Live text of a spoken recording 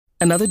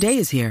Another day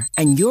is here,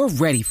 and you're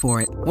ready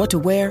for it. What to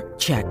wear?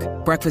 Check.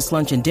 Breakfast,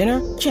 lunch, and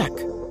dinner? Check.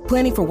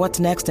 Planning for what's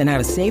next and how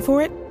to save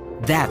for it?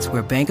 That's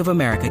where Bank of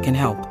America can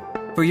help.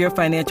 For your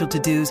financial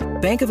to-dos,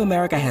 Bank of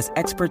America has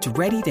experts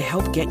ready to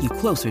help get you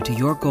closer to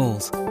your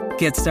goals.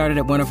 Get started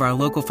at one of our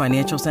local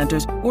financial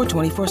centers or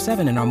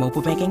 24/7 in our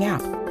mobile banking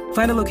app.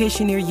 Find a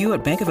location near you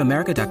at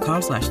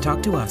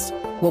bankofamerica.com/talktous.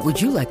 What would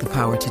you like the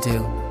power to do?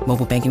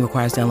 Mobile banking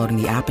requires downloading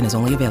the app and is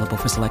only available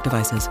for select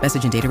devices.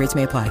 Message and data rates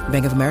may apply.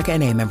 Bank of America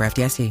N.A., member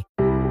FDIC.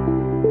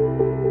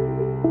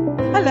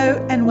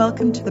 Hello and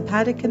welcome to The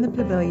Paddock and the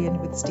Pavilion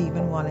with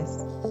Stephen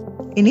Wallace.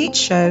 In each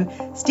show,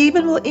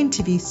 Stephen will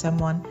interview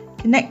someone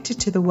connected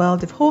to the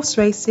world of horse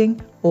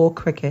racing or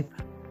cricket.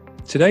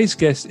 Today's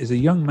guest is a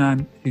young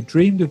man who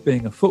dreamed of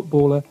being a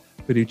footballer,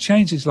 but who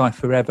changed his life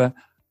forever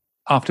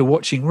after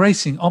watching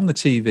racing on the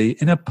TV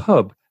in a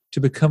pub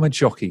to become a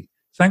jockey.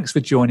 Thanks for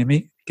joining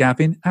me,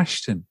 Gavin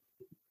Ashton.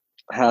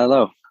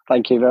 Hello.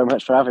 Thank you very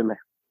much for having me.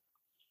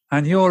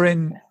 And you're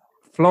in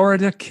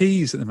Florida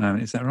Keys at the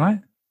moment, is that right?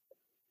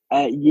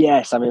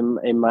 Yes, I'm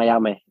in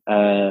Miami,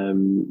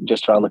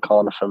 just around the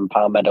corner from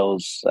Palm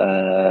Meadows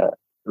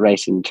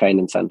Racing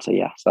Training Centre.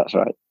 Yes, that's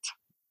right.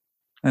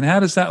 And how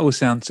does that all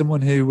sound?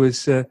 Someone who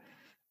was in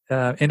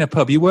a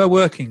pub. You were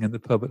working at the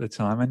pub at the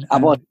time, and I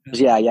was.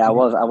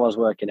 I was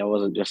working. I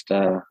wasn't just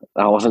there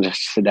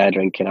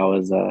drinking. I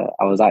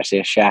was actually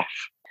a chef,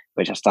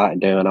 which I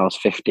started doing when I was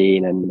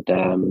 15, and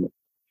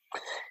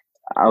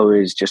I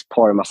was just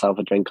pouring myself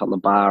a drink on the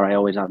bar. I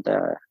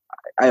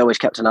always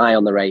kept an eye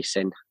on the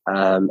racing.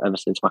 Ever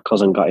since my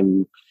cousin got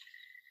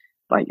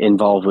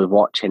involved with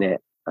watching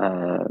it,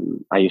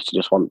 I used to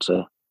just want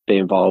to be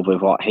involved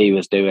with what he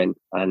was doing.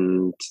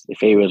 And if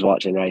he was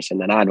watching racing,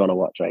 then I'd want to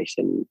watch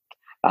racing.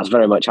 That's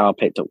very much how I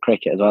picked up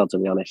cricket as well, to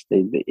be honest.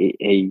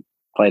 He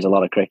plays a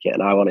lot of cricket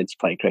and I wanted to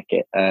play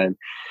cricket.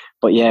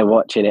 But yeah,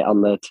 watching it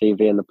on the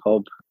TV in the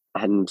pub,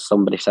 and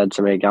somebody said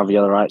to me, Gav,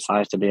 you're the right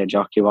size to be a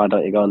jockey. Why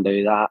don't you go and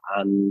do that?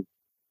 And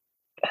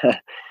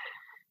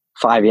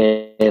 5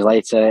 years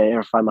later, here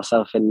I find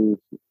myself having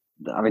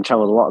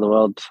travelled a lot of the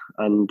world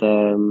and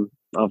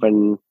over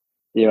in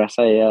the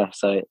USA. Yeah,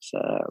 so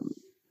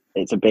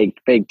it's a big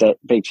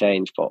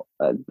change, but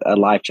a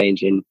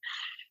life-changing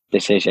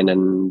decision,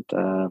 and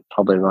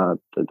probably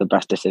the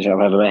best decision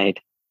I've ever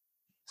made.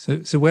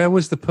 So where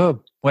was the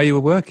pub where you were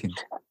working?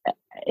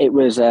 It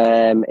was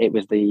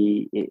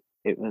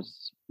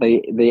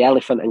the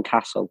Elephant and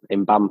Castle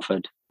in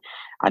Bamford.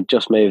 I'd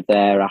just moved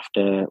there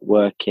after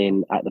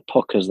working at the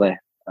Puckers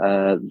there.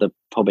 The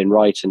pub in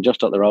Royton,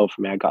 just up the road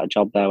from me. I got a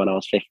job there when I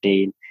was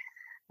 15,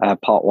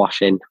 pot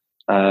washing.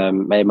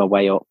 Made my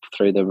way up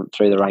through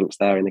the ranks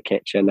there in the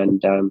kitchen,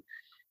 and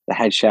the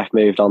head chef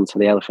moved on to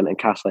the Elephant and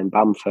Castle in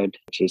Bamford,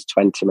 which is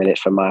 20 minutes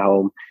from my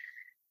home.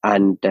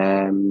 And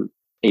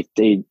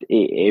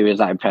he was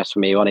that impressed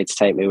with me. He wanted to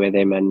take me with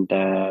him, and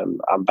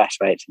I'm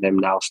best mates with him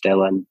now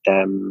still. And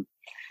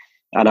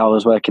I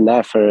was working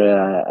there for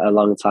a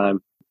long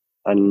time.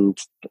 And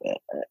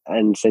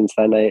since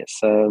then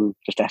it's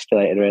just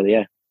escalated, really.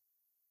 Yeah.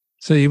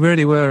 So you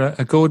really were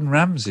a Gordon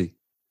Ramsay.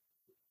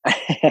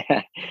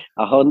 I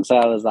wouldn't say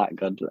I was that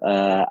good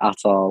at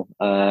all.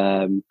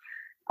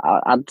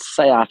 I'd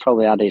say I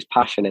probably had his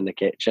passion in the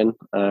kitchen.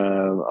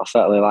 I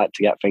certainly like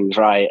to get things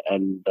right,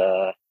 and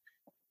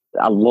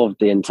I loved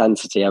the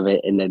intensity of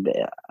it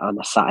on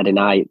a Saturday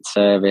night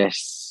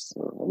service.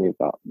 And you've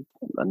got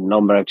a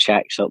number of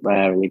checks up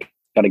there, and you've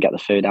got to get the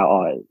food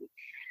out.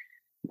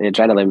 The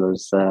adrenaline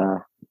was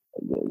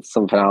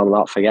something I'll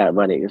not forget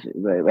when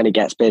it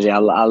gets busy. I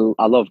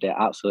loved it,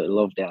 absolutely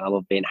loved it. I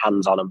love being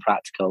hands-on and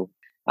practical,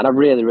 and I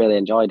really, really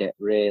enjoyed it.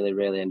 Really,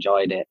 really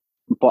enjoyed it.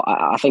 But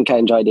I think I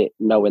enjoyed it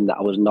knowing that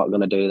I was not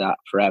going to do that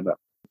forever.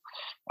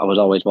 I was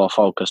always more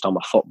focused on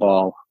my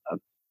football.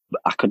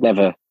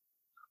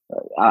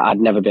 I'd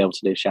never be able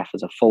to do chef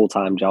as a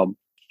full-time job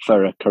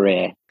for a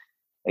career.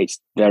 It's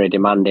very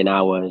demanding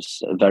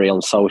hours, very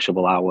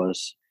unsociable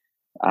hours.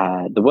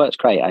 The work's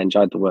great. I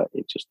enjoyed the work.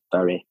 It's just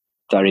very,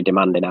 very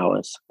demanding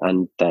hours.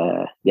 And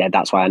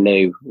that's why I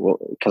knew,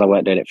 because I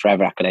weren't doing it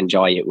forever, I could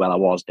enjoy it while I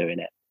was doing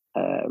it,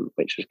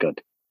 which was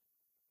good.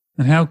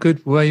 And how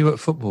good were you at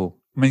football?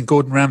 I mean,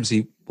 Gordon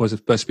Ramsay was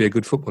supposed to be a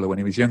good footballer when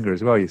he was younger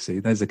as well, you see.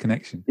 There's a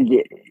connection.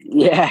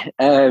 Yeah.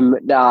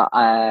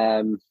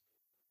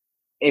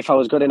 If I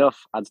was good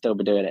enough, I'd still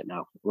be doing it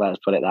now. Let's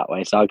put it that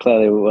way. So I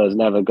clearly was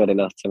never good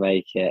enough to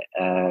make it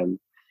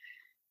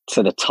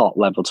to the top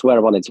level, to where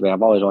I wanted to be.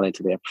 I've always wanted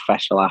to be a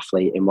professional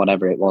athlete in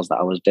whatever it was that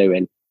I was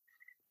doing.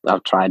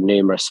 I've tried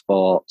numerous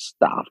sports.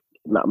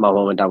 My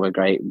mum and dad were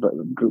great, but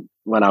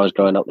when I was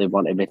growing up, they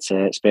wanted me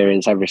to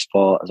experience every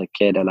sport as a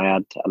kid, and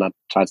I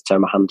tried to turn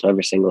my hand to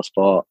every single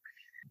sport.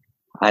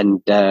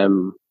 And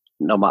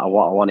no matter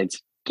what I wanted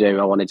to do,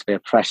 I wanted to be a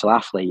professional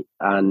athlete.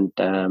 And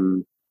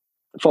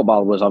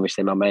football was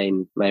obviously my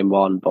main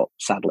one, but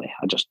sadly,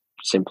 I just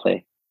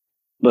simply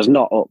was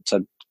not up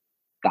to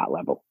that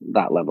level.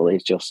 That level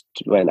is just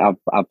when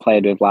I've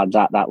played with lads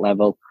at that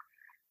level,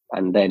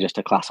 and they're just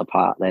a class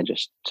apart. They're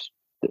just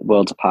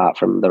worlds apart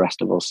from the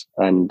rest of us.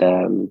 And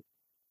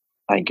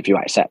I think if you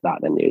accept that,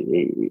 then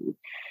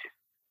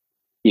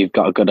you've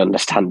got a good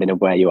understanding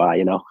of where you are,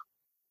 you know.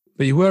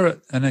 But you were at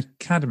an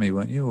academy,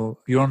 weren't you? Or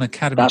you're on an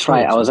academy That's course,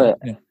 right. I was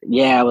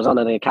I was on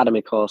an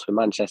academy course with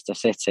Manchester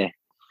City,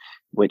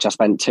 which I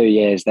spent 2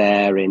 years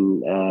there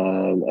in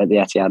at the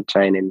Etihad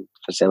training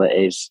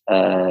facilities.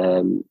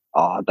 That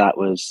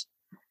was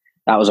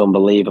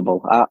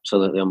unbelievable,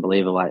 absolutely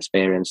unbelievable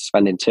experience.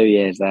 Spending 2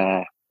 years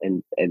there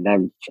in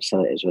them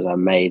facilities was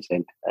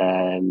amazing.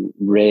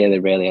 Really,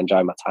 really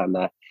enjoyed my time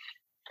there.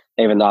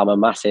 Even though I am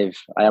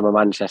a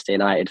Manchester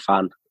United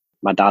fan.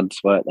 My dad's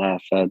worked there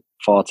for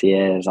 40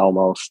 years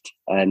almost,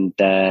 and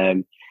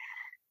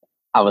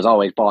I was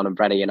always born and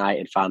bred a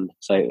United fan,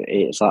 so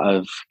it sort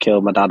of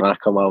killed my dad when I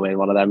come home in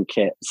one of them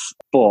kits.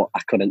 But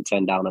I couldn't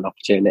turn down an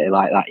opportunity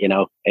like that, you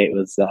know. It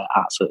was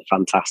absolutely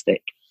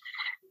fantastic.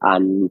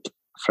 And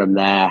from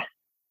there,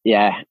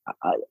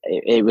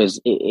 it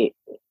was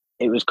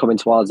coming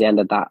towards the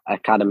end of that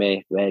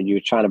academy where you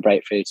were trying to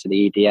break through to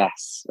the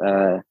EDS,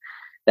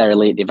 their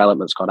elite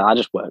development squad. I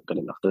just weren't good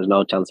enough. There was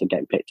no chance of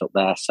getting picked up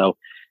there. So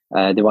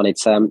I wanted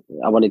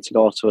to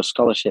go to a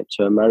scholarship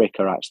to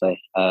America,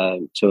 actually,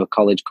 to a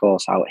college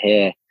course out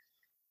here.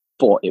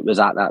 But it was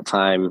at that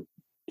time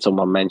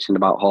someone mentioned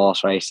about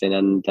horse racing,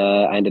 and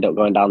I ended up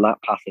going down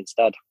that path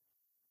instead,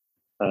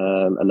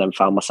 and then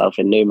found myself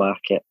in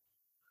Newmarket.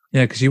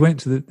 Yeah, because you went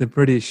to the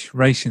British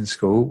Racing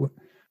School.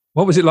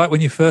 What was it like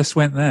when you first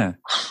went there?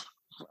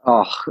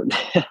 Oh,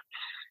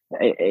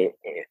 it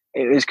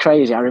was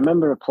crazy. I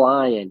remember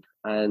applying,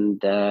 and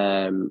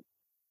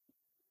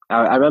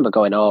I remember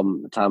going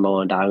home the time I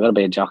went down, I'm going to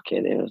be a jockey.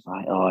 And it was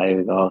like, oh, here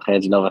we go.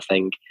 Here's another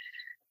thing.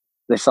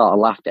 They sort of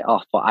laughed it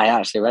off, but I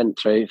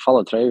actually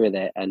followed through with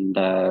it, and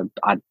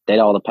I did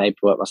all the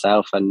paperwork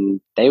myself.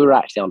 And they were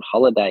actually on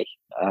holiday.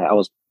 I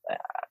was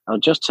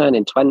just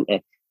turning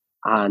 20,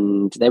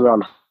 and they were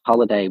on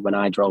holiday when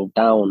I drove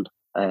down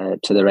to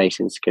the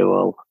racing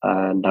school.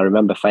 And I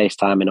remember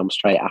FaceTiming them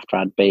straight after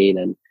I'd been,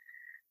 and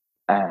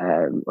they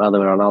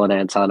were on holiday,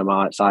 and telling them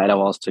how excited I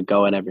was to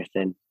go and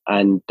everything.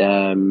 And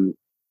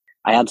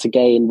I had to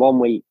gain 1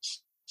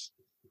 week's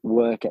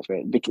work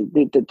experience because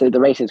the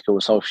racing school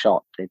was so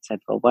short. They said,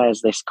 well,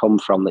 where's this come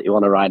from that you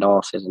want to ride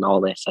horses and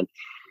all this? And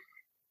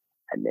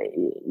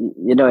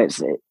you know,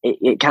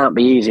 it can't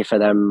be easy for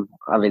them,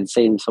 having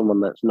seen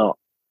someone that's not,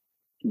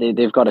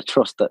 they've got to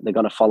trust that they're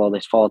going to follow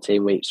this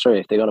 14 weeks through.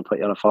 If they're going to put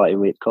you on a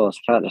 14-week course,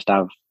 you can't just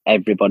have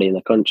everybody in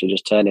the country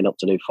just turning up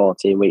to do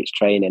 14 weeks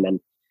training.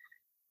 And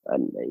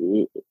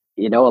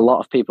you know, a lot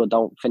of people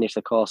don't finish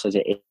the course as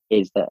it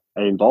is that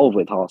are involved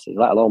with horses,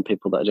 let alone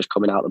people that are just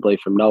coming out of the blue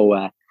from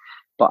nowhere.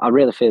 But I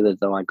really feel as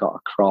though I got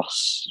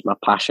across my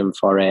passion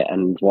for it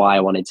and why I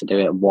wanted to do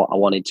it and what I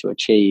wanted to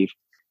achieve.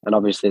 And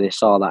obviously they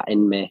saw that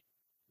in me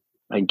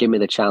and give me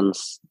the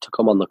chance to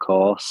come on the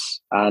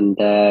course. And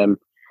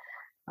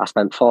I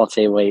spent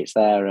 14 weeks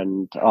there,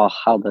 and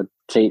how the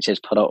teachers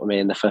put up with me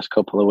in the first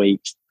couple of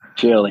weeks,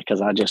 purely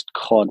because I just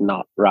could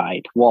not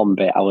ride one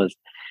bit.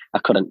 I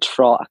couldn't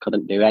trot, I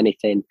couldn't do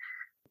anything.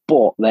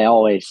 But they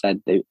always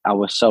said that I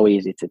was so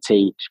easy to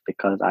teach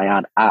because I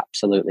had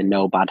absolutely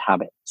no bad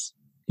habits.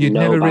 You'd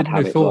never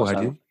ridden before,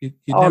 had you?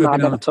 I'd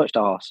never touched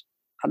a horse.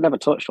 I'd never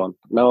touched one.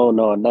 No,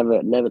 I'd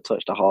never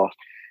touched a horse.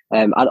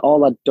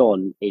 All I'd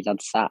done is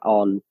I'd sat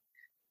on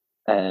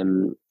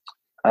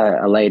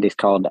a lady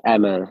called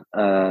Emma.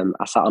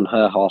 I sat on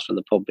her horse from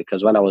the pub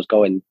because when I was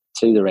going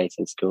to the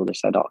racing school, they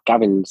said,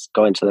 Gavin's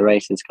going to the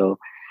racing school.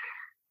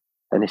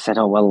 And they said,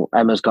 well,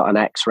 Emma's got an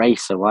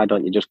ex-racer. Why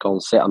don't you just go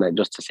and sit on it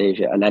just to see if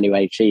you... And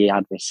anyway, she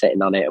had me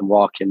sitting on it and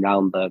walking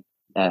around the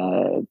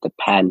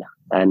pen.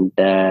 And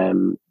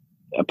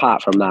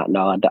apart from that,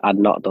 no, I'd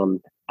not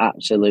done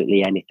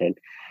absolutely anything.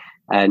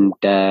 And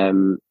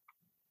that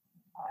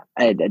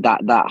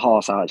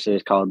horse actually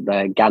was called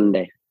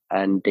Gandhi.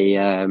 And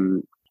it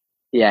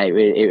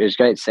was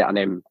great to sit on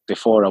him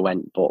before I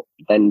went. But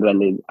then when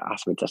they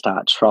asked me to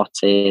start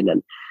trotting,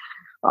 and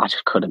I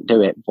just couldn't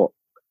do it. But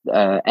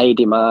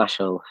A.D.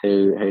 Marshall,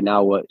 who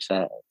now works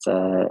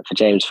for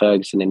James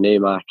Ferguson in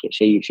Newmarket,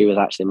 she was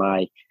actually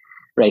my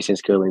racing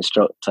school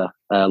instructor,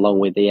 along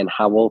with Ian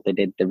Howell.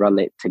 They run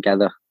it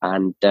together,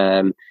 and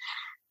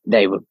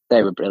they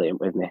were brilliant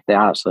with me. They're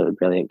absolutely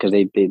brilliant because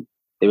they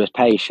was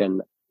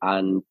patient,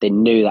 and they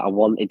knew that I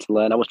wanted to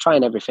learn. I was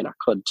trying everything I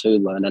could to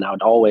learn, and I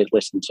would always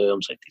listen to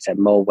them. So if they said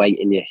more weight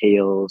in your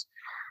heels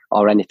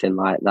or anything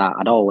like that,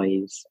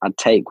 I'd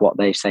take what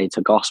they say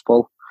to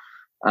gospel.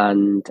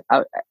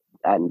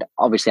 And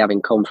obviously, having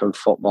come from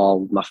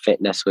football, my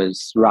fitness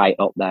was right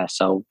up there.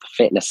 So the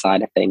fitness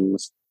side of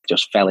things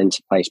just fell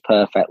into place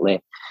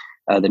perfectly.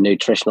 The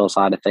nutritional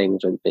side of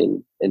things and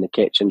being in the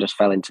kitchen just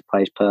fell into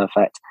place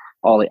perfect.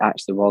 All it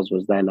actually was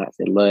then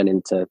actually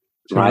learning to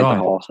ride the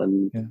horse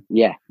and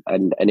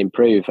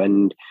improve.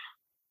 And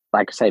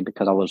like I say,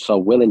 because I was so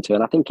willing to,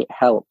 and I think it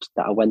helped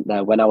that I went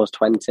there when I was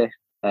 20,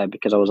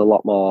 because I was a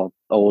lot more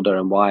older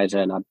and wiser,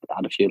 and I'd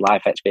had a few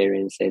life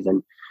experiences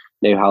and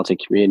knew how to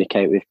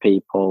communicate with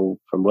people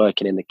from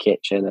working in the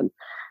kitchen. And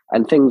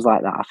and things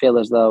like that. I feel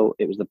as though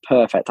it was the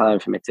perfect time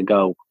for me to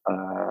go.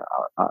 I'm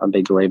a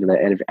big believer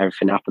that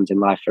everything happens in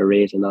life for a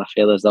reason. And I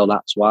feel as though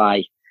that's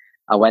why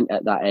I went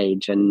at that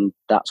age, and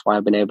that's why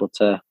I've been able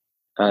to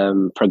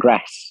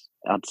progress,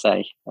 I'd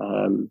say,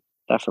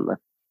 definitely.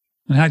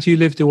 And had you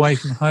lived away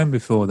from home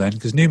before then?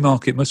 Because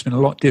Newmarket must have been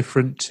a lot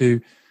different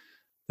to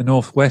the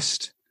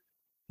northwest,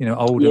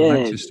 older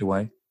Manchester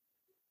way.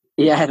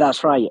 Yeah,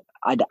 that's right.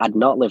 I'd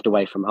not lived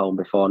away from home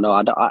before. No,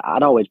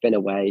 I'd always been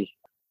away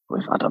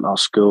with,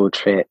 school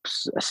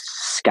trips,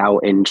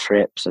 scouting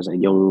trips as a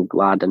young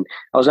lad, and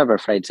I was never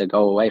afraid to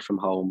go away from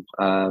home.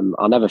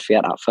 I'll never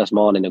forget that first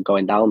morning of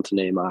going down to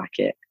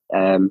Newmarket.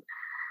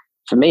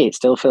 For me, it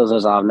still feels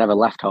as though I've never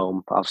left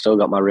home. I've still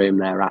got my room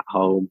there at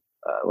home.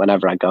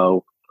 Whenever I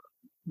go,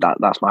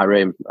 that's my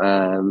room.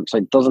 So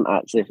it doesn't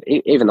actually,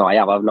 even though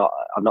I've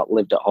not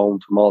lived at home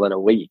for more than a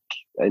week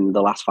in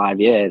the last 5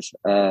 years.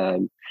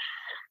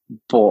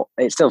 But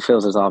it still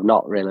feels as though I've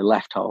not really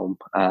left home.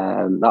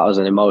 That was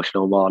an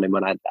emotional morning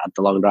when I had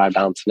the long drive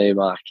down to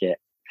Newmarket.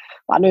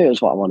 I knew it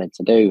was what I wanted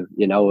to do.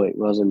 It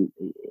was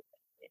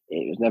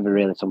never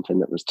really something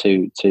that was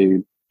too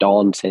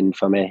daunting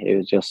for me. It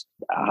was just,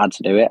 I had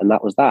to do it, and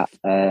that was that.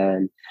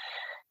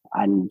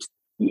 And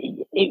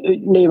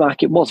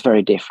Newmarket was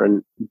very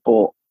different,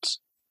 but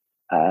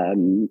I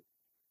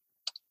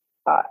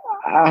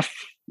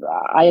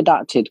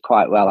adapted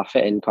quite well. I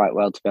fit in quite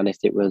well, to be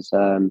honest. It was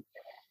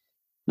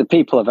the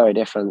people are very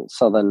different,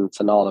 southern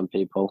to northern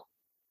people.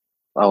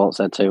 I won't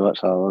say too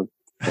much, I'll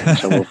get in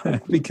trouble for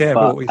it. Be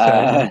careful what we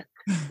say.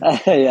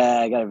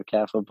 Yeah, I gotta be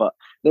careful, but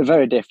they're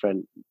very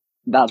different.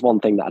 That's one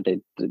thing that I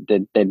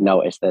did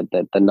notice, that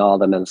the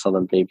northern and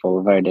southern people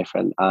were very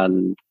different.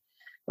 And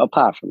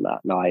apart from that,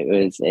 no,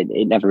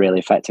 it never really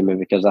affected me,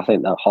 because I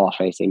think the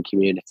horse racing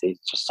community is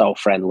just so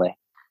friendly.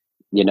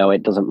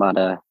 It doesn't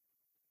matter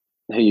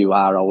who you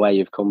are or where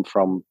you've come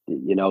from.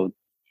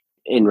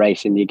 In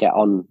racing, you get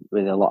on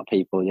with a lot of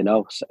people,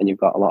 and you've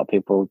got a lot of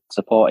people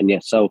supporting you.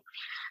 So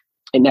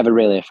it never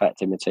really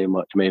affected me too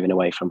much moving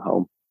away from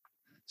home.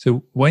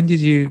 So when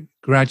did you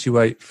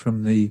graduate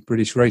from the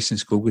British Racing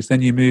School? Because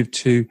then you moved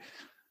to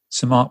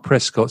Sir Mark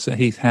Prescott's at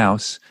Heath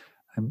House,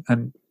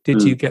 and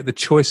did you get the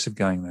choice of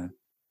going there?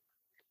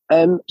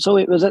 So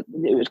it was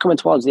coming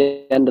towards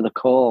the end of the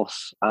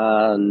course,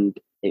 and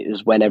it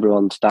was when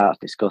everyone starts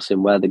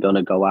discussing where they're going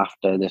to go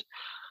after this.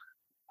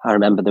 I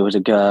remember there was a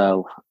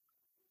girl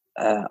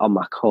on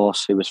my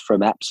course who was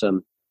from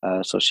Epsom,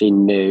 so she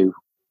knew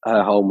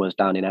her home was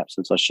down in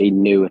Epsom, so she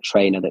knew a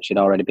trainer that she'd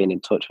already been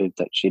in touch with,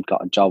 that she'd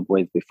got a job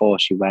with before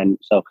she went,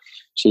 so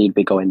she'd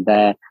be going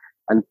there.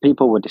 And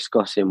people were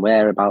discussing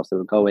whereabouts they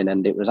were going,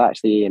 and it was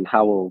actually Ian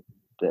Howell,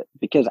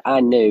 because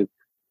I knew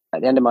at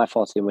the end of my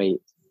 14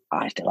 weeks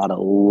I still had a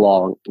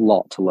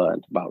lot to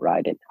learn about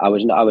riding. I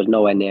was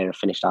nowhere near a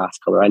finished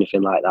article or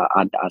anything like that.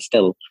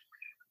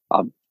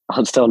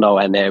 I'm still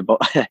nowhere near, but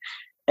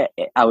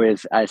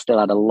I still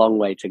had a long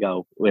way to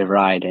go with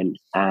riding.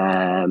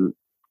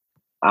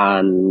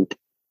 And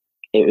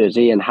it was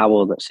Ian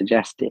Howell that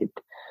suggested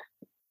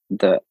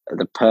that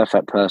the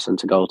perfect person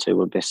to go to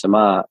would be Sir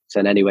Mark's.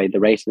 And anyway, the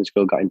racing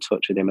school got in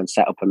touch with him and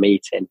set up a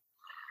meeting.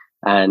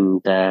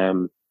 And I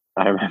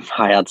remember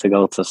I had to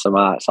go to Sir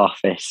Mark's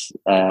office,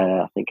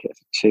 I think it was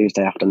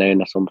Tuesday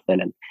afternoon or something,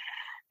 and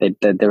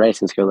the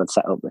racing school had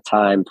set up the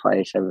time,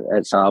 place.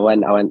 So I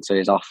went to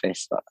his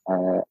office at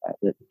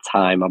the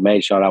time. I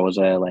made sure I was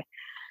early,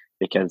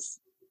 because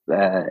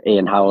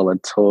Ian Howell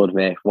had told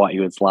me what he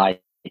was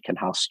like and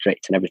how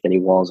strict and everything he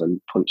was,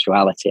 and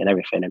punctuality and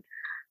everything. And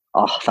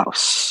that was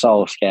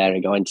so scary,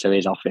 going to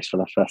his office for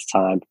the first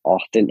time.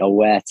 Didn't know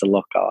where to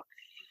look or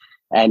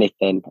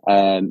anything.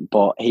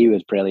 But he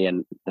was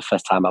brilliant the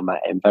first time I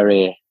met him.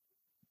 Very,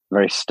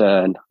 very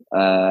stern.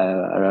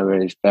 I remember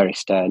he was very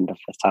stern the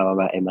first time I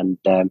met him. And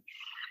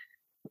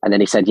then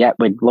he said, "Yeah,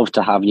 we'd love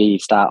to have you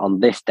start on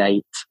this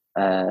date,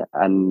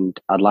 and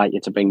I'd like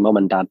you to bring mum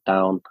and dad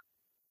down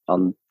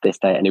on this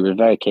date." And he was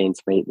very keen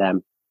to meet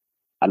them.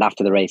 And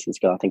after the racing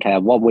school, I think I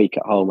had 1 week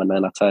at home, and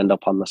then I turned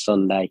up on the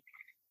Sunday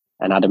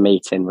and had a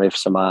meeting with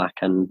Sir Mark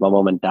and my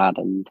mum and dad.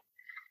 And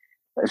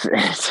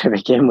to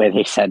begin with,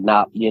 he said,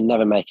 "Nah, you'll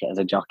never make it as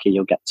a jockey.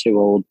 You'll get too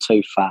old,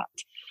 too fat."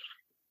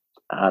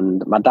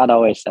 And my dad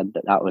always said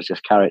that was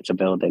just character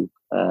building,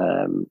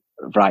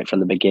 right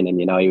from the beginning.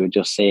 He was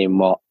just seeing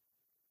what,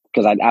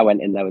 because I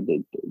went in there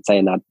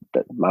saying that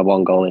my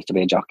one goal is to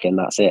be a jockey, and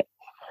that's it.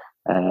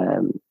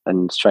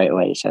 And straight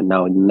away he said,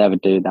 "No, never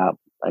do that."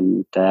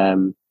 And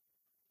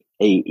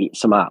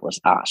Sir Mark was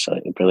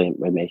absolutely brilliant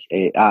with me.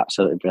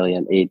 Absolutely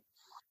brilliant.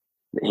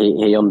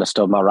 He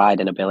understood my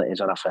riding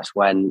abilities when I first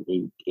went.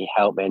 He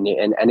helped me,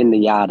 and in the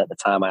yard at the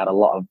time, I had a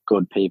lot of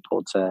good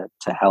people to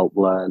help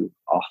learn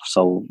off.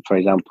 So, for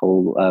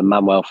example,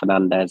 Manuel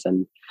Fernandez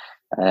and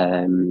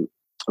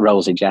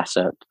Rosie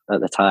Jessup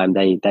at the time,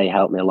 they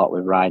helped me a lot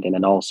with riding,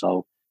 and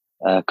also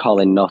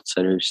Colin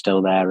Nutter, who's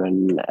still there,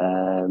 and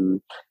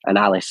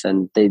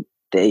Alison. They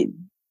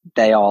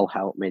all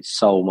helped me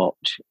so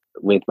much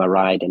with my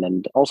riding,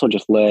 and also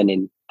just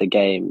learning the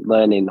game,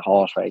 learning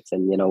horse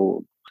racing.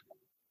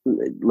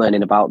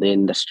 learning about the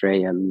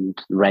industry and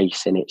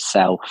racing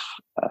itself.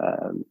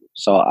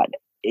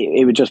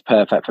 It was just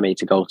perfect for me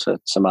to go to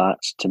St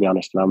Mark's, to be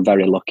honest. And I'm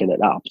very lucky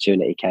that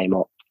opportunity came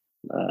up.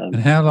 And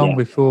how long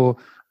before,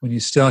 when you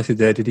started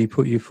there, did he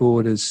put you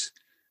forward as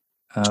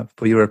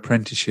for your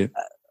apprenticeship?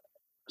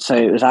 So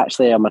it was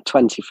actually on my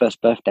 21st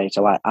birthday.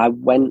 So I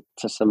went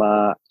to St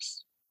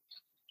Mark's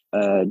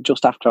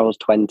just after I was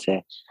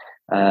 20.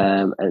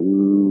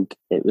 And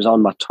it was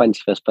on my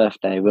 21st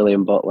birthday.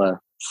 William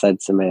Butler said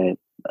to me,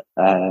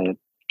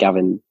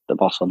 Gavin, the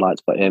boss would like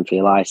to put you in for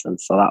your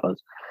licence. So that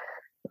was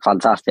a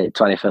fantastic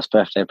 21st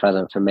birthday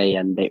present for me.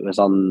 And I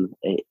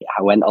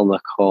went on the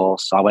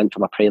course. So I went for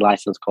my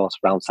pre-licence course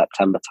around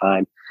September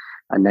time.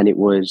 And then it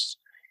was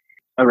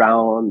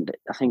around,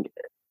 I think,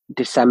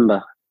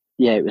 December.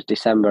 Yeah, it was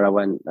December. I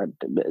went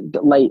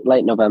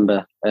late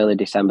November, early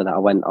December that I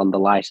went on the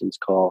licence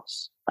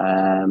course,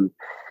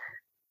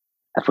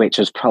 which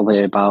was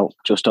probably about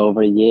just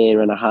over a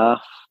year and a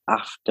half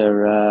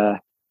after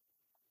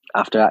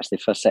actually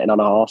first sitting on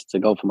a horse to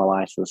go for my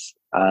licence.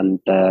 And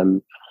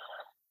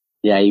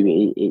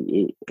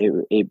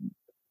it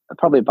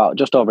probably about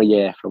just over a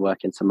year for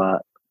working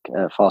for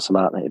St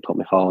Mark that he put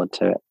me forward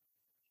to it.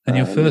 And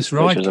your first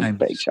ride was came a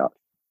big shock.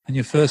 And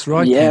your first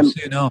ride came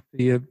soon after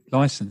your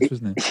licence,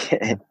 wasn't it?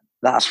 Yeah.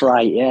 That's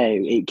right. Yeah,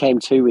 it came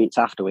 2 weeks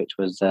after, which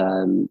was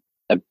a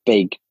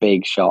big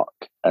shock.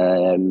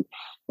 It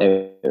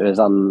was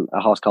on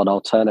a horse called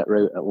Alternate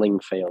Route at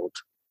Lingfield,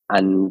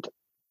 and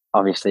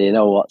obviously you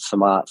know what St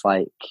Mark's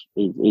like.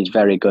 He's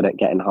very good at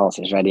getting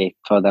horses ready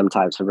for them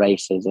types of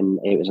races, and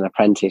it was an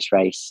apprentice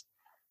race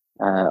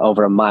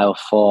over 1.4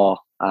 miles,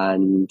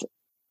 and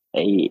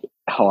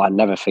I'll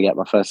never forget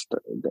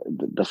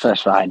the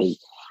first ride.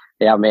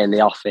 He had me in the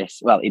office.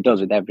 Well, he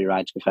does with every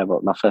ride, to be fair,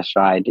 but my first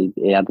ride,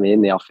 he had me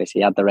in the office. He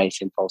had the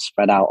racing poles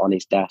spread out on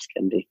his desk,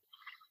 and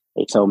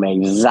he told me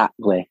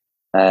exactly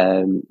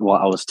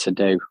what I was to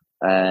do.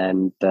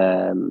 And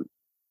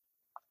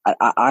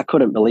I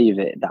couldn't believe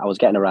it that I was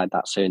getting a ride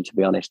that soon, to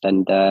be honest.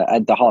 And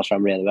the horse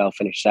ran really well,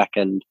 finished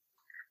second,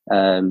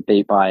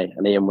 beat by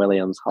an Ian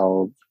Williams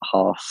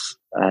horse.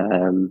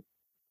 I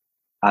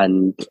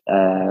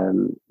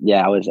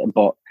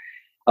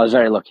was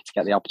very lucky to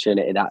get the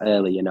opportunity that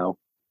early, you know.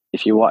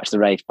 If you watch the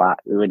race back,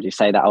 would you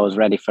say that I was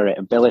ready for it?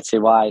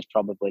 Ability-wise,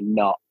 probably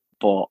not.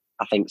 But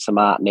I think St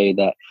Mark knew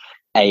that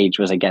age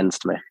was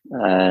against me.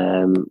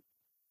 I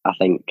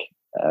think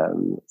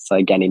so.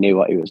 Again, he knew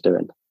what he was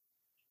doing.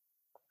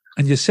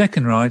 And your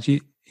second ride,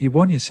 you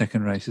won your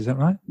second race, is that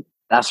right?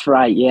 That's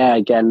right. Yeah.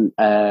 Again,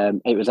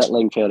 it was at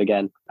Lingfield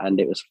again, and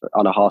it was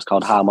on a horse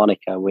called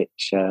Harmonica,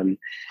 which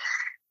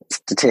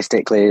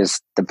statistically is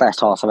the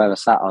best horse I've ever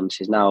sat on.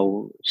 She's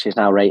now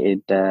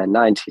rated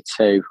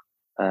 92.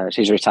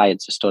 She's retired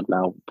to stud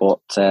now, but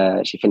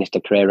she finished her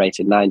career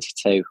rated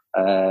 92.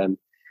 And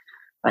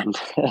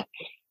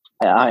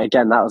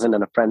again, that was in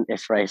an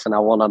apprentice race, and I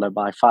won on her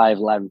by 5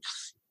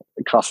 lengths,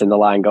 crossing the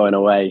line going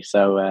away.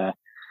 So, it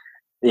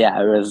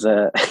was.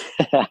 I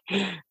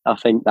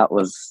think that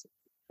was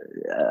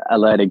a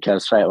learning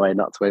curve straight away,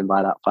 not to win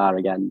by that far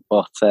again.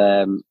 But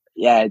I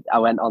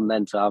went on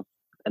then to have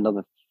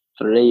another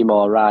 3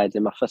 more rides.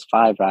 In my first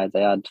 5 rides,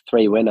 I had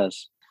 3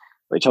 winners,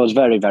 which I was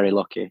very, very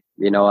lucky.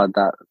 You know,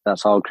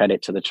 that's all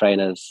credit to the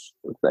trainers.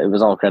 It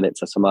was all credit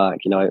to St Mark.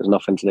 You know, it was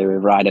nothing to do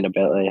with riding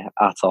ability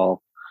at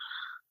all.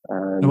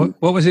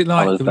 What was it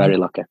like? I was very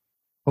lucky.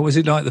 What was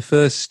it like the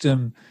first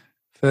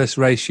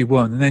race you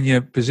won? And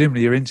then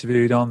presumably you're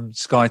interviewed on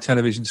Sky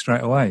Television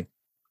straight away.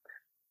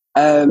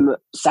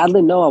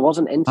 Sadly, no, I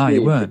wasn't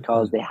interviewed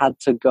because they had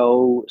to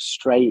go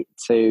straight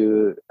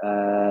to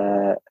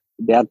a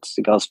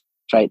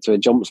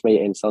jumps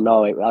meeting. So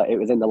no, it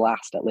was in the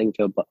last at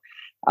Lingfield. But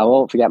I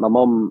won't forget my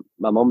mum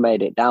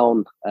made it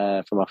down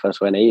for my first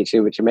win. She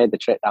made the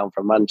trip down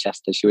from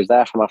Manchester. She was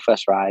there for my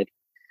first ride,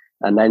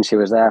 and then she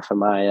was there for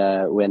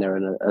my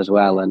winner as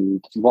well.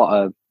 And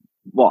what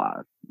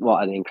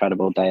an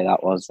incredible day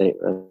that was. It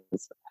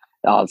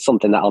was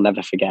something that I'll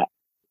never forget.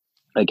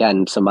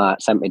 Again, St Mark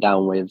sent me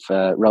down with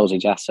Rosie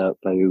Jessup,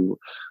 who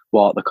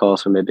walked the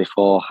course with me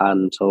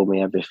beforehand, told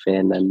me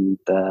everything, and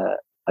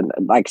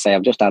like I say,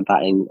 I've just had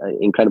that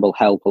incredible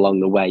help along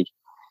the way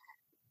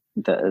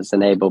that has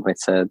enabled me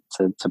to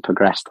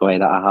progress the way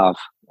that I have.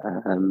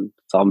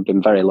 So I've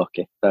been very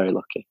lucky, very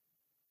lucky.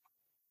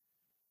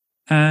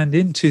 And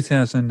in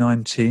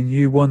 2019,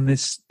 you won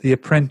the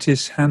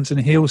Apprentice Hands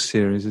and Heels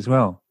series as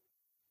well.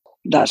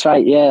 That's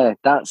right. Yeah,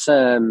 that's.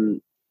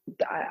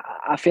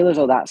 I feel as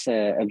though that's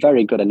a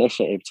very good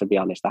initiative, to be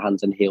honest, the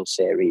Hands and Heels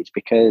series,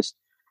 because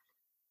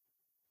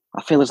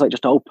I feel as though it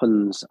just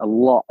opens a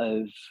lot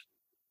of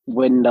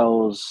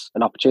windows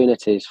and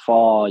opportunities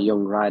for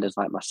young riders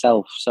like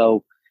myself.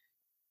 So,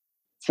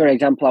 for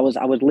example, I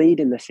was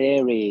leading the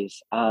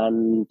series,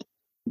 and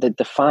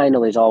the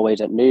final is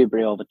always at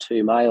Newbury over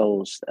 2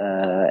 miles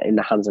in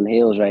the Hands and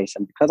Heels race.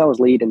 And because I was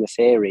leading the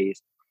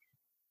series,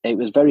 it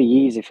was very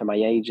easy for my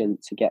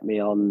agent to get me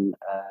on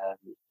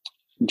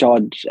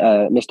George,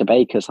 Mr.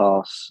 Baker's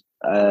horse,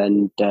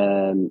 and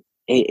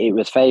it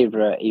was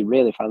favourite. He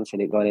really fancied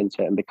it going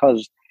into it, and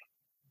because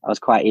I was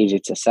quite easy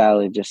to sell.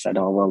 He just said,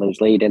 "Oh well,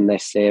 he's leading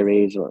this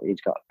series, or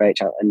he's got a great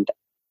chance." And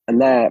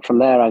from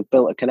there, I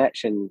built a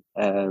connection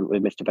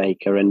with Mr.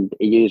 Baker, and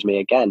he used me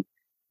again.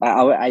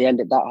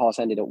 That horse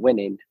ended up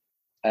winning,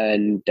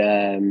 and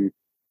I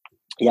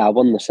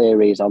won the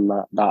series on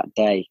that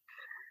day.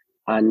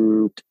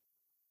 And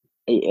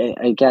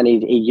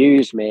he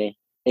used me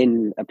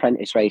in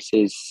apprentice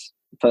races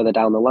further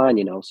down the line,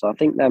 you know. So I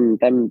think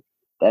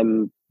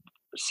them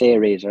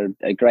series are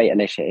a great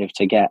initiative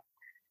to get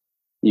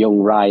young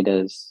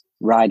riders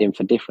riding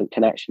for different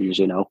connections,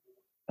 you know,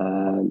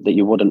 that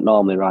you wouldn't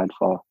normally ride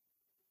for.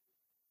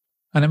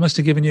 And it must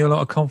have given you a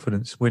lot of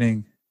confidence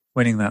winning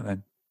that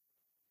then.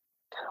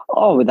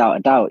 Oh, without a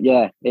doubt,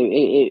 yeah.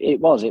 It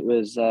was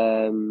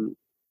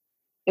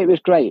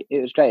great.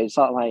 It was great. It's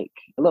sort of like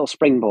a little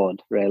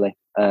springboard, really.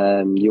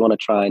 You want to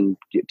try and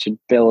to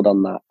build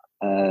on that.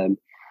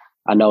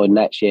 I know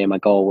next year my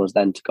goal was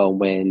then to go and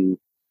win.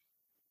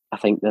 I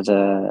think I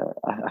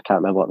can't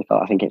remember what they call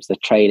it. I think it's the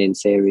training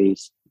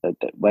series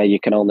where you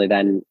can only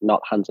then,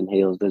 not hands and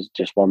heels, there's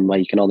just one where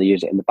you can only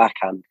use it in the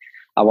backhand.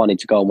 I wanted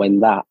to go and win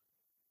that.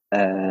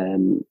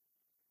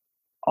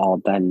 Or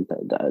then,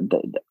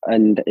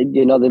 and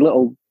you know, they're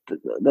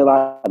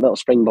like little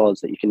springboards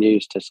that you can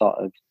use to sort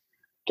of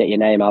get your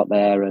name out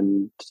there.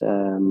 And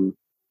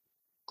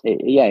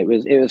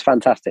it was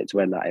fantastic to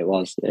win that. It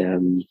was.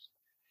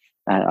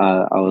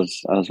 I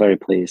was very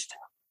pleased.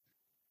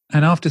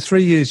 And after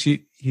 3 years,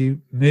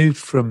 you moved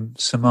from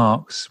St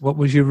Mark's. What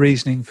was your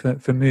reasoning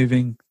for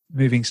moving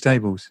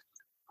stables?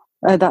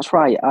 That's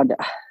right.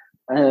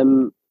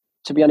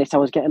 To be honest, I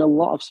was getting a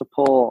lot of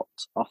support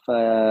off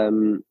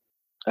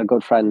a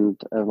good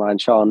friend of mine,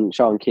 Sean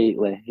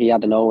Keatley. He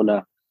had an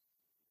owner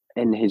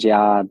in his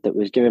yard that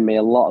was giving me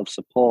a lot of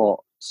support,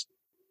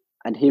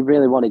 and he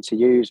really wanted to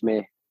use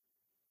me.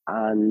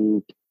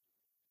 And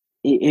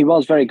he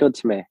was very good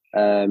to me.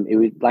 He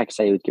was, like I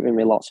say, he was giving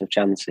me lots of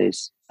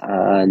chances,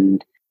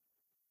 and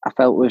I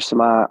felt with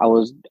Samar, I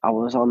was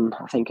on,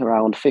 I think,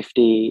 around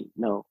 50.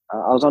 No,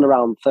 I was on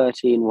around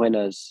 13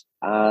 winners,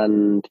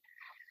 and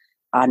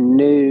I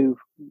knew,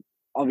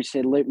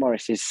 obviously, Luke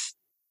Morris is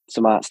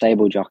Samart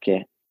stable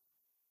jockey,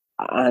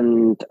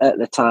 and at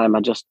the time,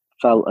 I just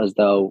felt as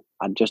though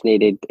I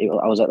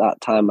was at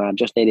that time where I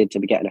just needed to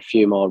be getting a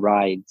few more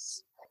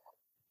rides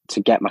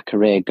to get my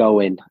career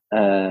going.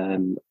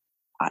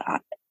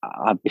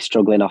 I'd be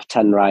struggling off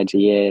 10 rides a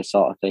year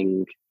sort of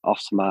thing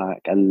off the mark,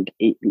 and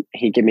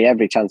he gave me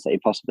every chance that he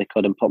possibly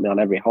could and put me on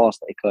every horse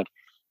that he could.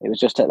 It was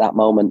just at that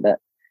moment that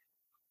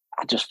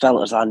I just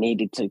felt as I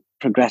needed to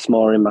progress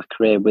more in my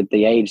career with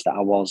the age that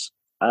I was.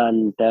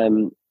 And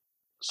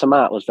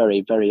Samart was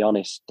very, very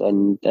honest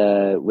and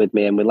with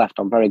me, and we left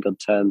on very good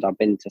terms. I've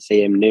been to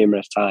see him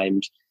numerous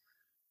times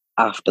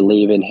after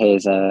leaving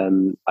his.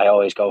 I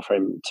always go for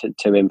him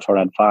to him for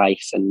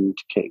advice and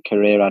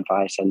career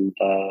advice, and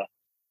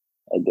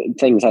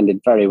things ended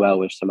very well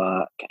with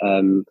Samart.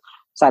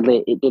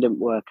 Sadly, it didn't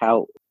work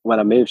out when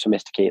I moved to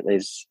Mr.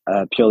 Keatley's,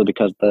 purely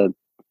because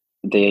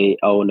the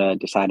owner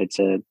decided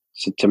to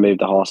move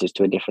the horses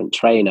to a different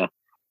trainer,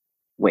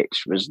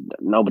 which was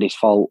nobody's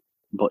fault.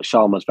 But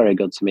Sean was very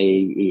good to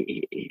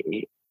me.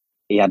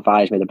 He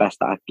advised me the best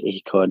that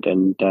he could,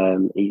 and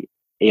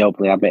he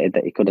openly admitted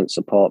that he couldn't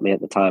support me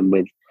at the time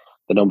with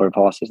the number of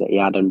horses that he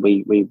had, and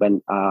we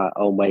went our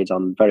own ways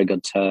on very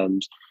good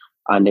terms.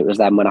 And it was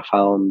then when I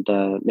found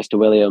Mr.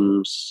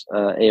 Williams,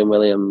 Ian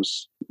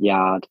Williams'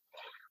 yard,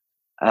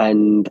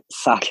 and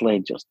sadly,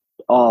 just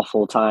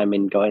awful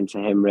timing going to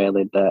him,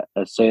 really, that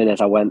as soon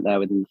as I went there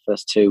within the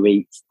first 2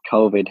 weeks,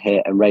 COVID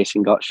hit and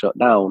racing got shut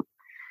down.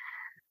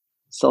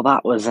 So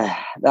that was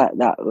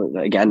that was,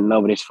 again,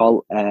 nobody's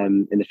fault.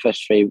 In the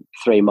first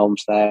three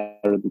months there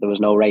was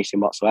no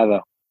racing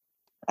whatsoever.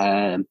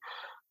 As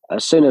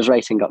soon as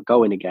racing got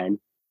going again,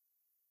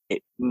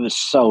 it was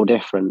so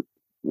different.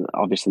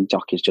 Obviously,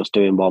 jockeys just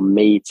doing one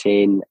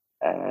meeting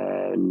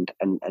and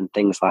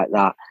things like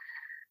that.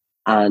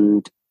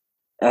 And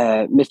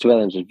Mr.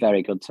 Williams was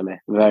very good to me,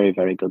 very,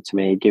 very good to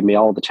me. He gave me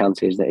all the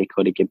chances that he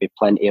could. He gave me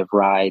plenty of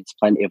rides,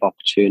 plenty of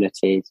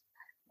opportunities,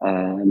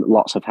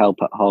 lots of help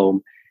at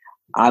home.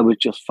 I was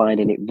just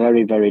finding it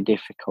very, very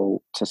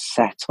difficult to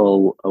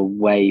settle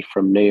away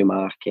from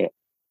Newmarket.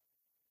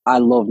 I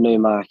love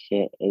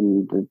Newmarket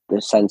in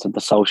the sense of the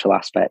social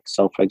aspect.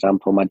 So, for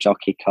example, my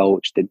jockey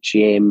coach, the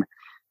gym,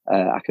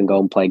 I can go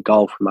and play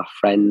golf with my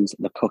friends,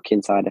 the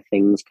cooking side of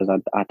things,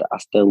 because I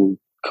still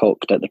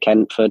cooked at the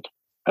Kentford,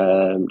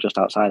 just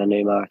outside of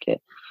Newmarket.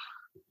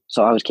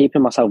 So I was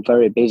keeping myself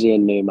very busy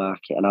in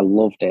Newmarket, and I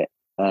loved it.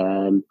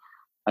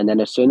 And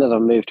then as soon as I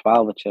moved to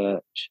Alvechurch,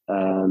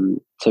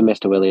 to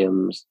Mr.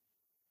 Williams,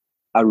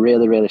 I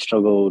really, really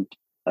struggled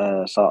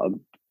sort of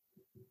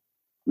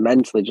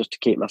mentally just to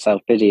keep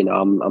myself busy. You know,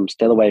 I'm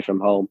still away from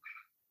home.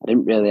 I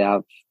didn't really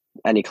have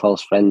any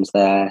close friends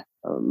there.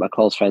 My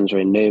close friends were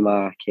in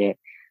Newmarket.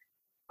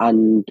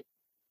 And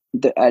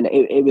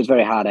it was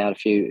very hard. I had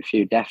a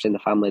few deaths in the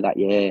family that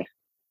year.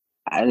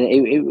 And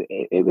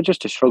it was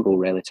just a struggle,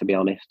 really, to be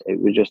honest. It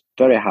was just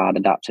very hard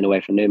adapting away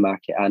from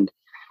Newmarket. And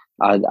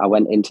I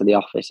went into the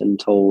office and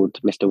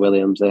told Mr.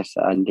 Williams this,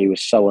 and he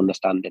was so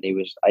understanding.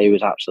 He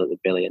was absolutely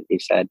brilliant. He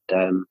said,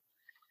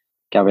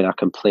 Gavin, I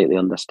completely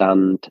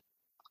understand.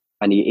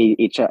 And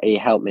he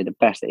helped me the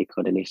best that he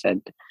could. And he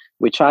said,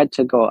 I tried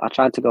to go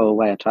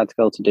away. I tried to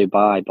go to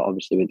Dubai, but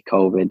obviously with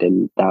COVID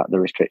and the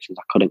restrictions,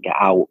 I couldn't get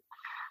out.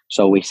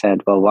 So we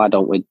said, well, why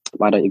don't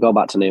you go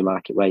back to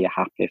Newmarket where you're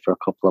happy for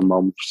a couple of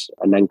months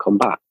and then come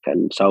back?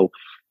 And so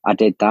I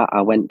did that.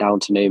 I went down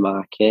to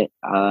Newmarket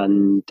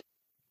and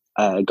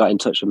got in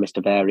touch with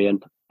Mr. Varian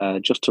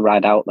just to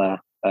ride out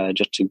there,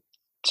 just to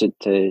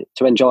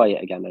enjoy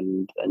it again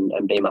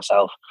and be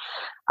myself.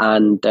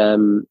 And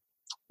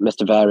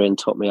Mr. Varian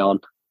took me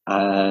on.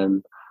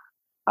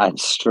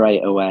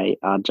 Straight away,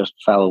 I just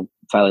fell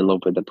in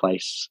love with the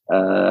place,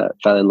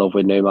 fell in love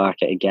with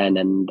Newmarket again,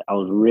 and I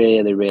was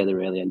really, really,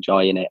 really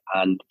enjoying it.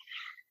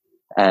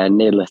 And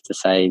needless to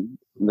say,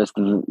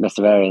 Mr.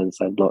 Varian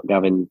said, "Look,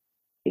 Gavin,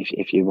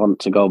 if you want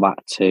to go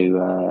back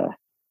to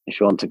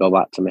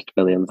Mr.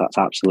 Williams, that's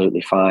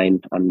absolutely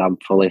fine, and I'm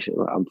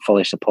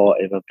fully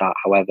supportive of that.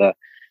 However,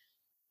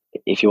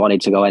 if you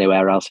wanted to go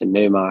anywhere else in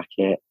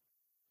Newmarket,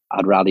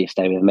 I'd rather you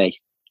stay with me."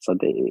 So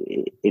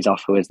his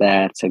offer was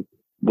there to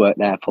work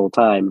there full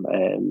time,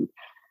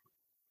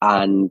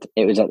 and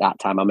it was at that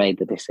time I made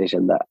the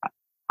decision that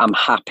I'm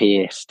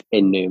happiest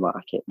in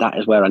Newmarket. That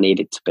is where I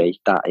needed to be.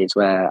 That is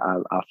where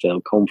I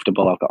feel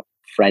comfortable. I've got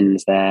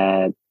friends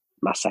there,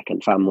 my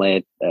second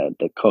family,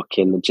 the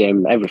cooking, the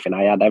gym, everything.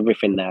 I had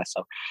everything there.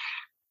 So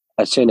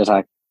as soon as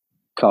I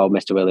called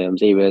Mr.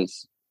 Williams,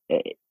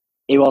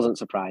 he wasn't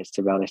surprised,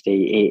 to be honest.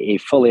 He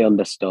fully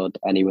understood,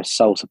 and he was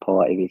so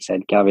supportive. He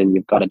said, "Gavin,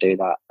 you've got to do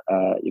that.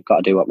 You've got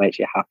to do what makes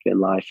you happy in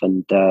life."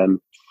 And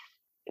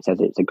he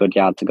said it's a good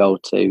yard to go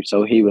to.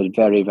 So he was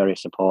very, very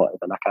supportive,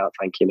 and I can't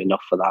thank him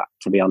enough for that,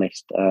 to be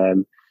honest.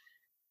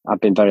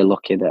 I've been very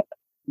lucky that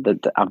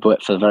I've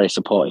worked for very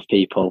supportive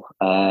people.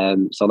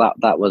 So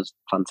that was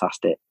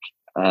fantastic.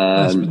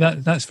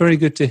 That's very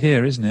good to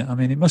hear, isn't it? I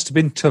mean, it must have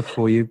been tough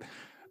for you.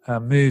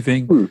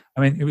 Moving,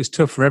 I mean, it was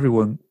tough for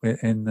everyone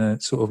in the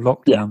sort of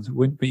lockdowns,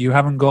 but you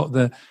haven't got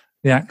the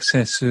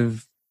access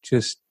of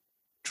just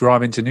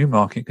driving to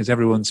Newmarket because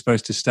everyone's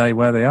supposed to stay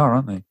where they are,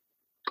 aren't they?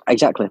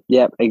 Exactly.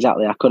 Yeah,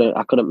 exactly. I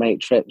couldn't make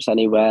trips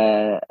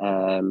anywhere.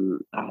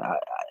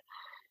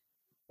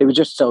 It was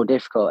just so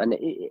difficult, and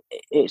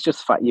it's just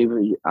the fact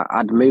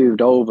I'd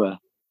moved over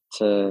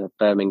to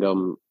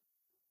Birmingham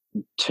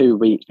 2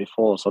 weeks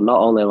before, so not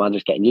only am I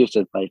just getting used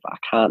to the place, but I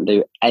can't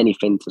do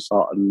anything to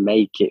sort of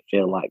make it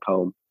feel like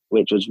home,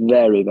 which was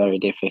very, very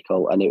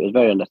difficult. And it was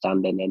very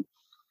understanding. And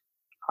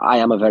I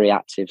am a very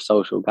active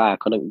social guy. I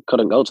couldn't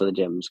go to the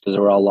gyms because they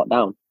were all locked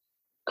down.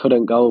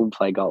 Couldn't go and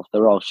play golf; they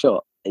were all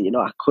shut.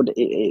 I could.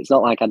 It's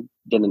not like I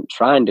didn't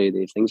try and do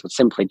these things; I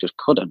simply just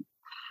couldn't.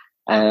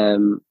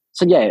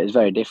 So yeah, it was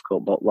very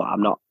difficult. But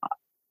I'm not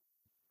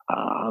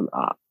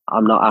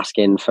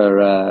asking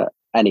for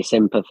any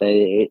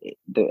sympathy.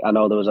 I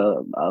know there was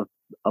a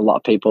lot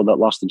of people that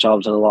lost their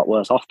jobs and a lot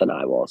worse off than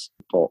I was.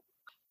 But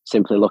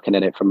simply looking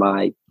at it from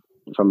my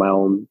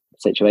own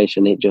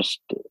situation, it was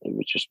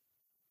just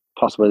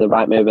possibly the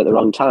right move at the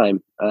wrong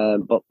time.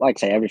 But like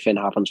I say, everything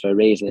happens for a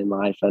reason in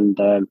life, and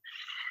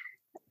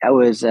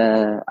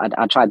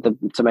I tried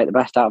to make the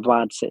best out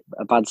of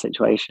a bad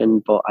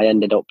situation, but I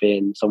ended up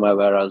being somewhere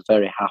where I was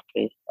very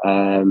happy.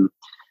 And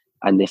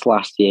this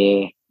last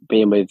year,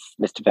 being with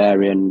Mr.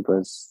 Varian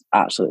was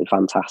absolutely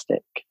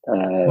fantastic.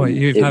 Well,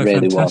 you've had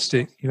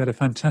a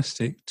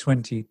fantastic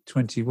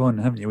 2021,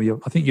 haven't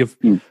you? I think your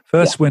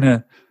first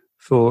winner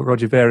for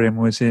Roger Varian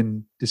was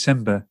in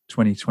December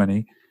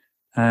 2020,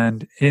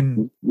 and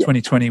in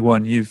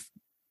 2021 you've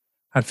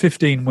had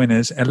 15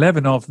 winners,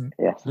 11 of them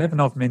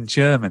in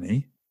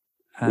Germany.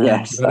 And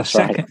yes, you got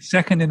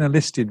second in a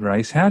listed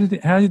race. How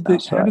did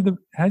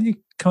you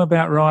come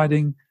about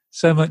riding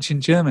so much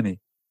in Germany?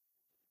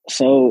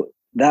 So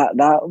that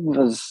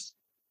was,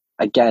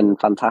 again,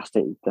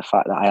 fantastic. The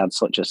fact that I had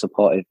such a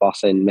supportive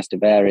boss in Mr.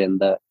 Varian,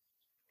 that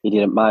he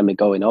didn't mind me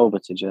going over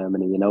to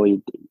Germany.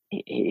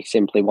 He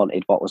simply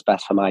wanted what was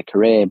best for my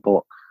career.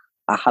 But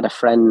I had a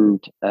friend,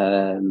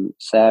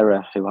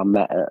 Sarah, who I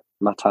met at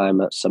my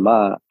time at St.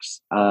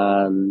 Mark's,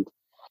 and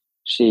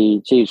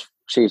she's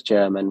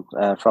German,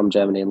 from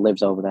Germany, and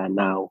lives over there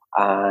now.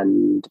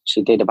 And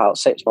she did about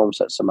 6 months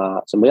at St.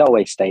 Mark's, and we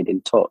always stayed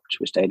in touch.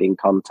 We stayed in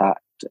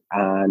contact,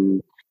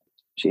 and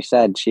she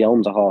said she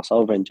owns a horse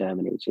over in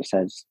Germany. She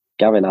says,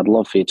 "Gavin, I'd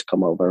love for you to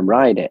come over and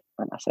ride it."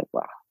 And I said,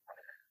 "Well,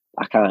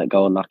 I can't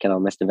go knocking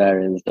on Mr.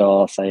 Varian's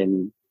door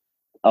saying,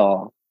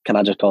 'Oh, can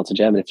I just go to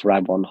Germany to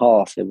ride one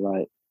horse?' It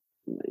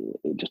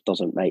just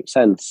doesn't make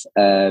sense."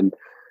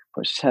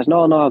 But she says,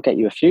 no, I'll get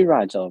you a few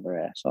rides over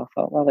here. So I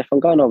thought, well, if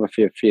I'm going over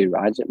for a few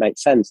rides, it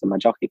makes sense. And my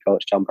jockey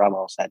coach, John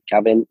Bramall, said,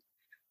 "Gavin,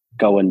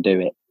 go and do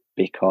it,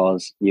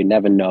 because you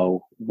never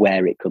know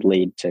where it could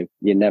lead to.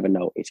 You never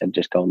know." He said,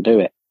 "Just go and do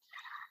it."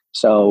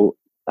 So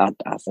I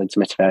said to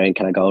Mr. Varian,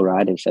 "Can I go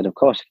ride?" He said, "Of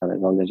course you can,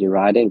 as long as you're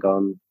riding. Go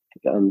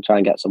and try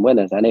and get some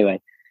winners." Anyway,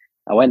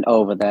 I went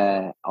over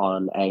there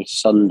on a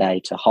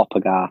Sunday to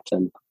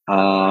Hoppegarten,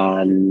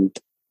 and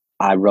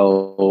I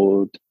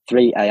rode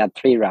three. I had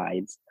 3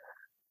 rides.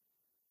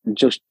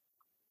 Just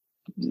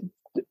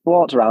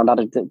walked around,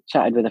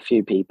 chatted with a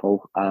few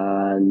people,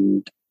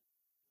 and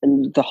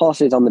the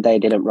horses on the day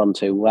didn't run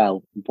too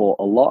well, but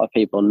a lot of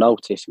people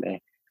noticed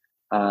me.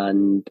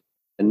 And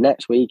the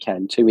next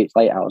weekend, 2 weeks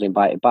later, I was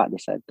invited back. They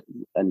said,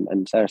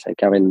 and Sarah said,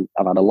 Gavin,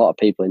 I've had a lot of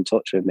people in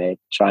touch with me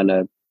trying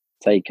to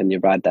say, can you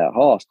ride that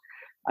horse?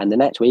 And the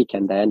next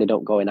weekend, they ended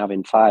up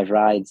having 5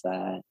 rides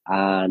there.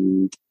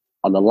 And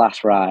on the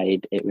last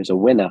ride, it was a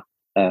winner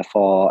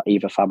for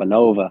Eva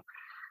Fabanova.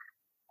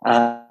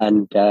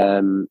 And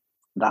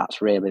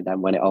that's really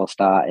then when it all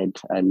started.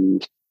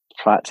 And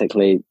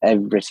practically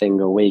every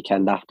single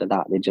weekend after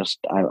that,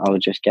 I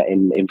was just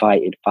getting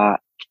invited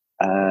back.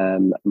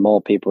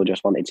 More people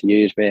just wanted to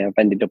use me. I've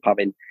ended up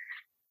having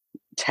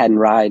 10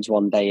 rides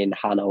one day in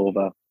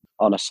Hanover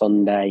on a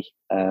Sunday.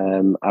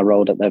 I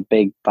rode at the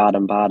big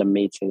Baden-Baden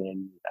meeting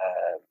in,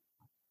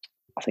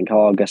 I think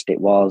August it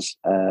was,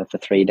 for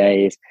 3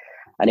 days.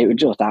 And it was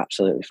just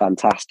absolutely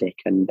fantastic.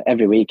 And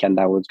every weekend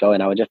I was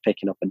just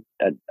picking up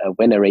a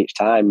winner each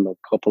time, a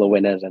couple of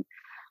winners. And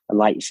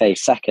like you say,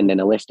 second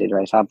in a listed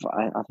race. I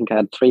think I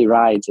had 3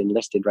 rides in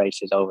listed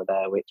races over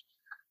there, which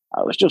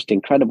was just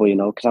incredible,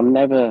 because I'm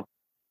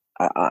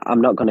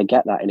not going to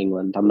get that in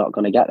England. I'm not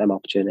going to get them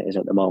opportunities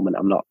at the moment.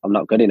 I'm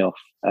not good enough.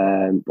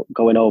 But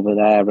going over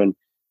there and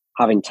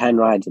having 10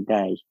 rides a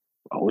day,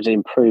 I was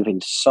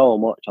improving so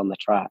much on the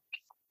track.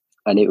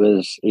 And it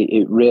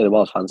really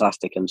was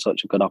fantastic and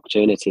such a good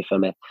opportunity for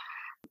me.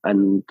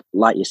 And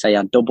like you say,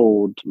 I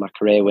doubled my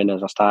career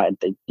winners. I started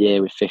the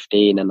year with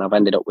 15 and I've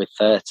ended up with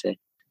 30,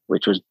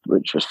 which was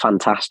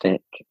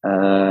fantastic.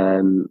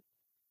 And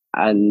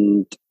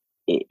that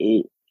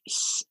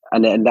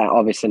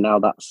obviously now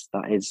that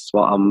is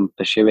what I'm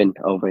pursuing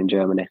over in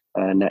Germany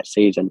next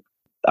season.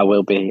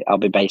 I'll be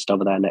based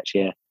over there next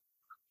year.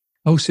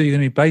 Oh, so you're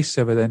going to be based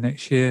over there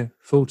next year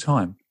full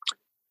time?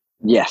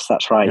 Yes,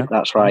 that's right. Yeah.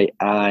 That's right.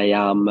 I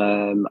am.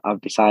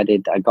 I've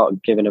decided. I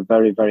got given a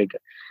very, very good.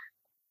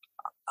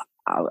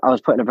 I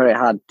was put in a very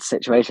hard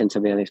situation, to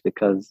be honest,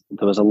 because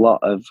there was a lot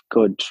of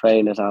good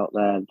trainers out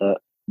there that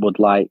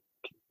wanted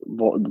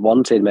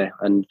me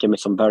and give me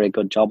some very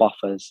good job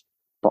offers.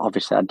 But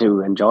obviously, I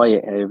do enjoy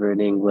it over in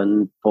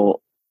England.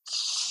 But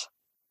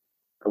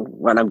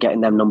when I'm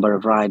getting them number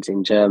of rides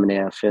in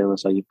Germany, I feel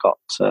as though you've got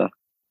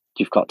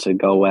to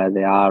go where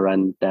they are.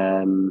 And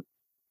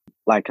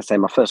like I say,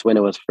 my first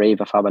winner was for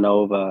Eva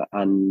Fabanova,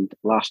 and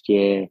last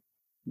year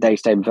they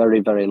stayed very,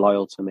 very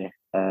loyal to me.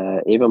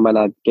 Even when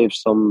I give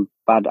some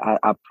bad,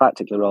 I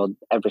practically rode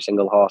every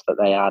single horse that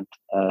they had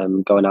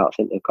going out. I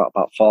think they've got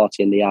about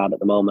 40 in the yard at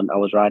the moment. I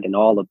was riding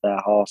all of their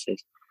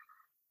horses.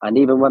 And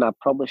even when I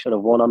probably should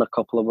have won on a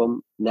couple of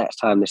them, next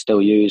time they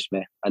still used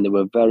me, and they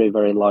were very,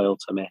 very loyal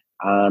to me.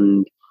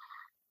 And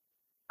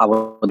I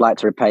would like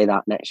to repay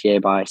that next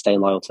year by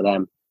staying loyal to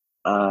them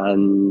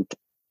and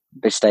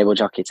be stable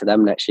jockey to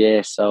them next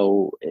year.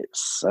 So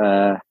it's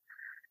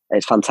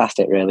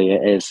fantastic, really.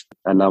 It is,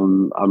 and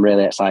I'm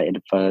really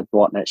excited for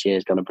what next year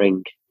is going to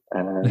bring.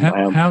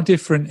 How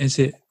different is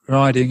it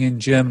riding in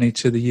Germany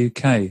to the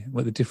UK?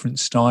 What are the different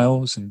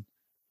styles and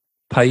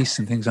pace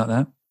and things like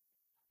that?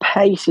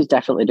 Pace is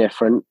definitely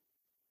different.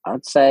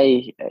 I'd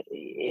say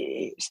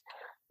it's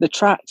the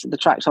tracks. The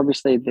tracks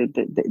obviously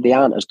they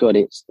aren't as good.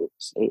 It's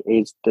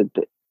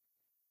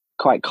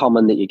quite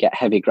common that you get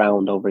heavy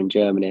ground over in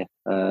Germany.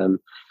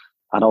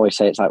 I'd always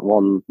say it's like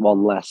one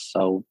less.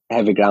 So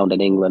heavy ground in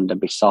England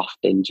would be soft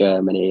in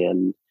Germany,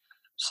 and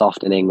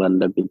soft in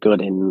England would be good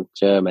in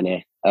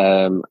Germany.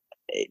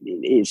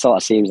 It sort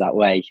of seems that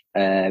way.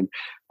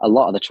 A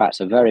lot of the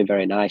tracks are very,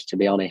 very nice, to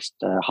be honest.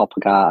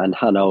 Hoppegarten,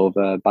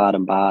 Hanover,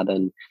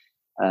 Baden-Baden,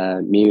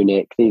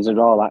 Munich. These are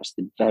all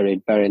actually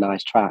very, very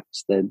nice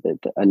tracks. I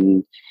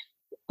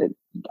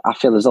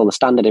feel as though the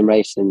standard in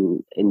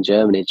racing in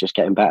Germany is just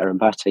getting better and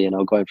better.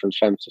 Going from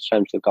strength to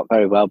strength. We've got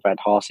very well-bred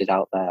horses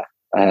out there.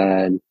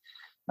 And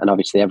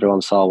obviously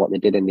everyone saw what they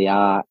did in the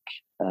Arc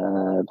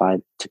by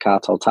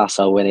Takato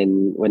Tasso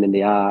winning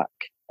the Arc.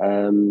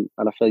 And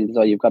I feel as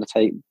though you've got to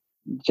take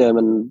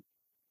German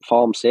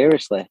form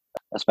seriously,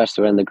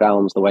 especially when the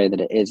ground's the way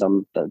that it is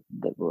on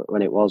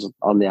when it was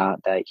on the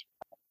Arc day.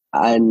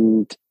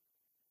 And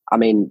I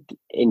mean,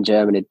 in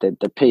Germany,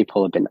 the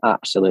people have been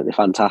absolutely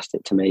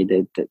fantastic to me.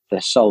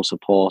 They're so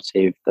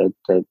supportive.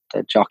 The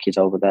jockeys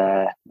over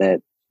there,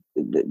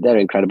 they're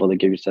incredible. They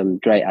give you some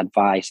great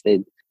advice.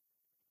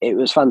 It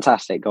was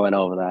fantastic going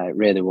over there. It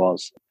really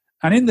was.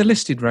 And in the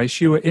listed race,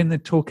 you were in the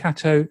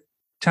Torquato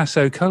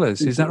Tasso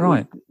colours. Is that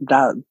right?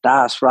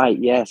 That's right.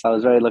 Yes, I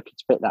was very lucky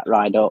to pick that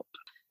ride up,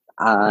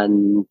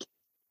 and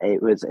it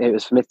was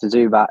for Mr.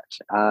 Zubac,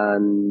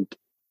 and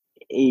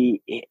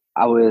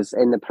I was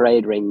in the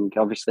parade ring.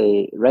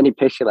 Obviously, Rennie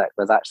Pichilek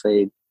was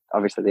actually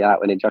the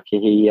out-winning jockey.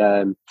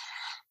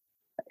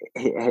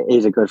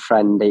 He's a good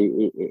friend.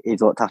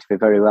 He's looked after me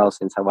very well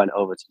since I went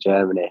over to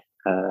Germany.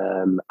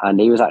 And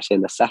he was actually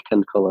in the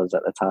second colours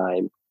at the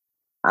time.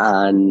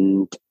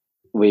 And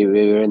we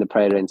were in the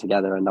parade ring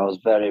together, and I was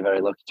very,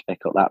 very lucky to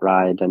pick up that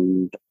ride.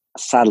 And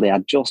sadly, I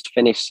just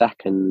finished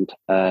second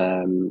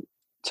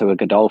to a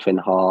Godolphin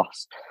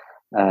horse.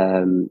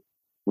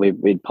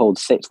 We'd pulled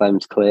 6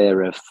 lengths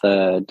clear of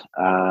third,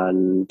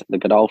 and the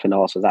Godolphin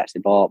horse was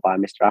actually bought by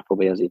Mr.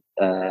 Appleby as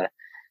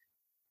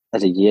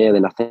a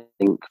yearling, I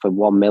think, for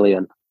 1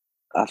 million.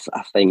 I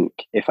think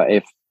if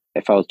I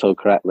was told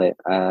correctly,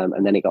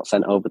 and then it got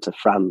sent over to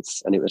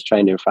France, and it was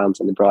trained in France,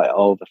 and they brought it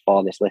over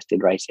for this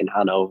listed race in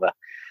Hanover.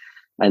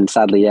 And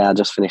sadly, I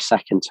just finished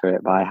second to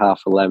it by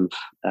half a length.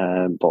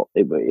 But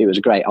it was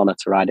a great honour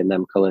to ride in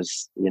them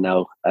colours,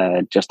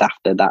 just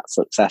after that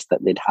success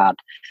that they'd had.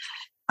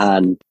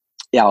 And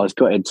I was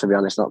gutted, to be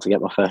honest, not to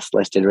get my first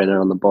listed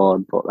winner on the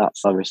board. But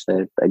that's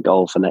obviously a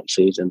goal for next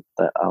season,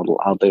 that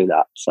I'll do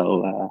that.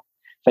 So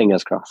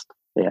fingers crossed.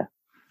 Yeah.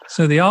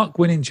 So the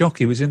Arc-winning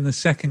jockey was in the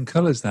second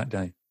colours that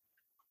day.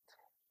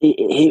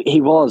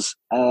 He was.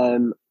 I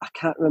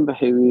can't remember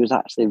who he was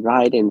actually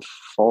riding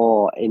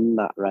for in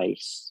that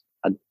race.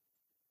 I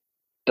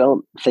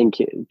don't think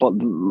it, but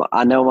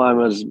I know mine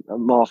was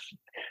more.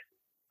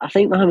 I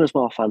think mine was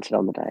more fancied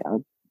on the day.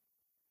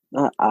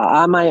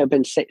 I might have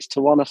been 6-1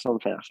 or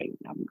something. I think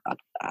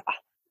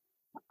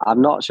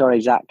I'm not sure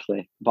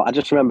exactly, but I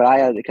just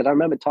remember because I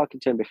remember talking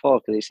to him before,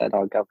 because he said,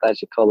 "Oh God,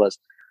 there's your colours."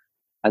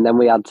 And then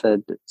we had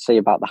to see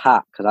about the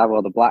hat, because I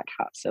wore the black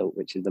hat silk,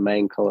 which is the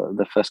main colour,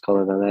 the first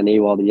colour, and then he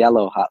wore the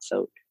yellow hat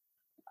silk.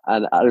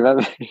 And I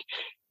remember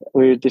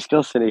we were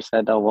discussing, he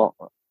said, "Oh,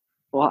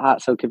 what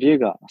hat silk have you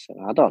got?" I said,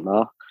 "I don't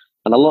know."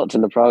 And I looked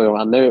in the programme,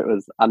 I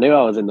knew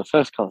I was in the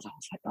first colours. I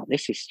was like, "Oh,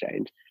 this is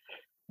strange."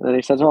 And then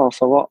he said, "Oh,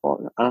 so what?"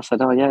 And I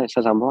said, "Oh, yeah, it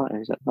says I'm white." And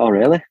he said, "Oh,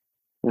 really?"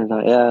 And I was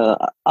like, "Yeah."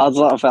 I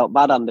sort of felt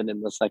bad handing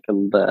in the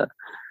second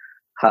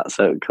hat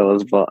silk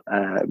colours, but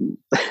I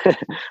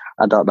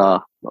don't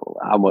know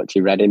how much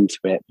he read into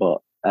it,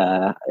 but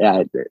I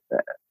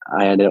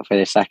ended up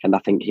finishing second. I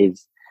think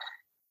he's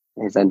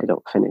ended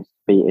up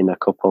beating a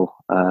couple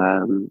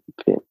home,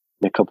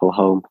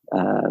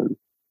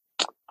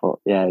 but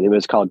yeah, it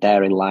was called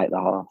Daring Light, the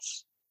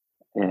horse.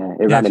 Yeah,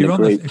 it ran in a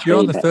group. If you're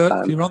on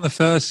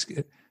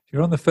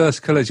the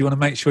first colours, you want to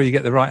make sure you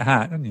get the right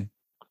hat, don't you?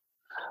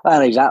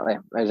 Well, exactly.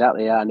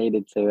 Yeah, I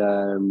needed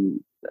to.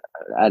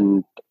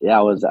 And I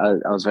was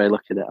very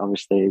lucky that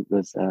obviously it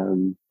was.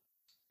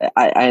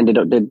 I ended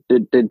up doing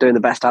the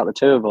best out of the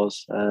two of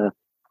us,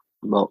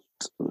 but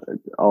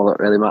all that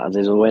really matters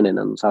is winning.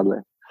 And sadly,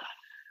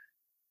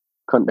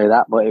 couldn't do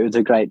that. But it was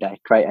a great day,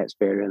 great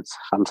experience,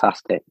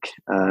 fantastic.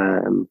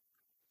 And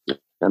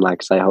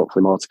like I say,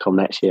 hopefully more to come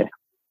next year.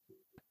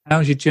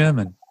 How's your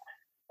German?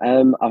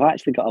 I've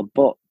actually got a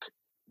book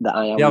that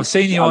I am. Yeah, I've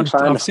seen you on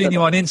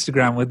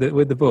Instagram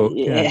with the book.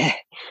 Yeah.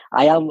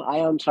 I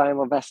am trying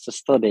my best to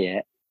study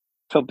it.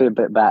 Could be a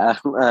bit better.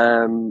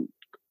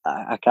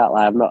 I can't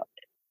lie. I'm not.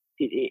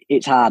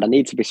 It's hard. I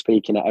need to be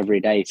speaking it every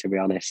day, to be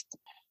honest.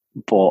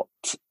 But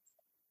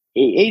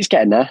it's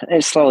getting there.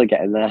 It's slowly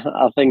getting there.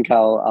 I think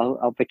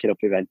I'll pick it up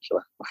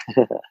eventually.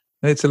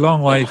 It's a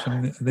long way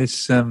from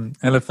this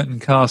Elephant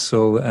and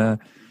Castle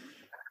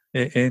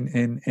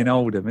in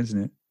Oldham,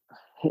 isn't it?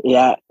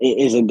 Yeah, it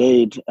is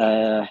indeed.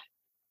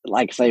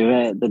 Like I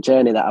say, the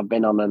journey that I've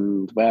been on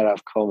and where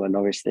I've come, and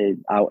obviously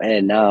out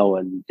here now,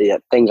 and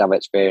the things I've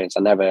experienced,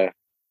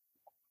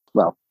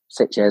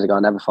 6 years ago, I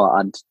never thought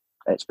I'd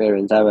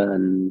experience ever,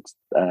 and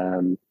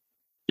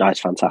it's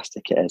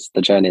fantastic. It is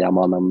the journey I'm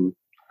on,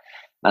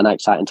 and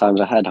exciting times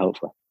ahead,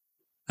 hopefully.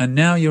 And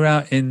now you're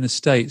out in the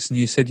States, and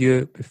you said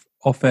you're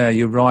off air,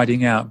 you're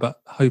riding out,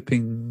 but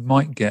hoping you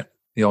might get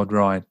the odd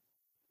ride.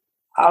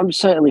 I'm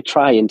certainly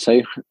trying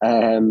to.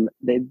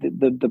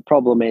 The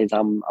problem is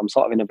I'm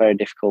sort of in a very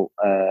difficult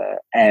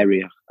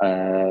area.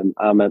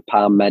 I'm at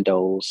Palm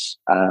Meadows,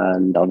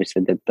 and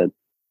obviously the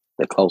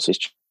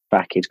closest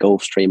track is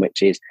Gulfstream,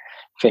 which is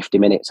 50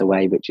 minutes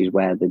away, which is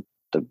where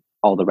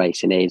all the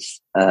racing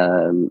is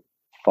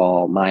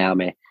for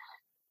Miami,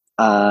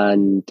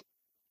 and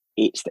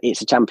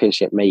it's a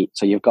championship meet.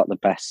 So you've got the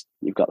best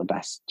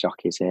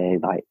jockeys here.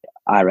 Like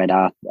I read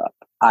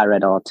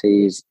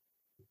Ortiz.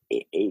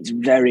 It's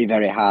very,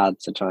 very hard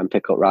to try and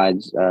pick up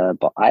rides,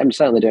 but I'm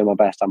certainly doing my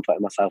best. I'm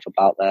putting myself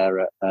about there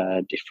at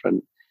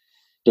different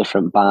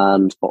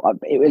bands, but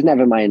it was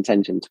never my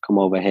intention to come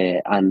over here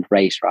and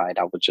race ride.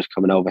 I was just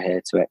coming over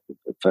here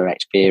for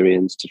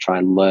experience, to try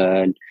and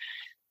learn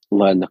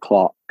the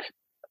clock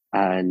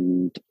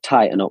and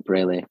tighten up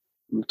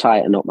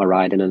my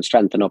riding and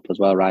strengthen up as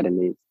well, riding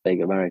these big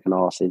American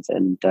horses.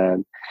 And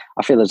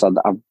I feel as though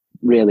I've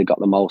really got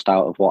the most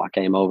out of what I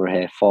came over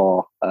here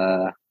for.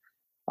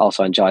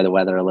 Also enjoy the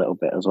weather a little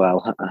bit as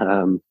well.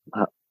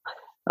 That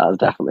was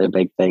definitely a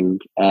big thing.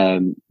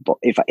 But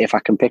if I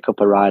can pick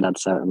up a ride, I'd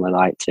certainly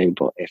like to.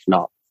 But if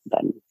not,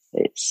 then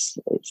it's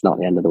not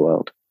the end of the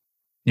world.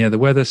 Yeah, the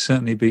weather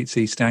certainly beats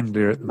East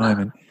Anglia at the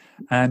moment.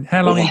 And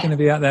how long are you going to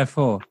be out there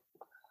for?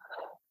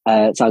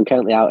 So I'm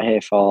currently out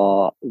here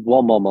for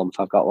 1 more month.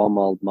 I've got 1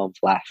 more month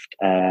left.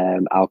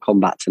 I'll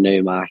come back to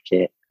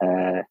Newmarket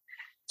to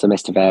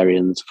Mr.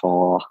 Varian's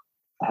for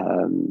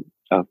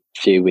a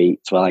few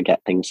weeks while I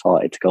get things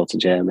sorted to go to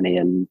Germany,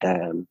 and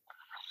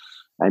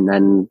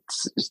then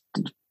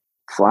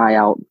fly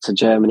out to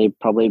Germany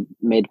probably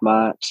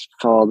mid-March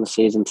for the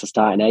season to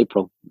start in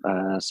April.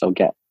 So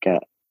get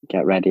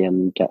ready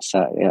and get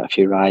set, get a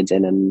few rides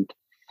in, and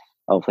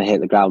hopefully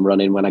hit the ground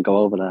running when I go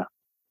over there.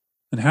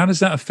 And how does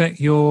that affect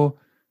your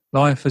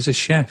life as a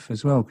chef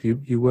as well?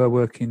 You were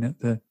working at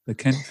the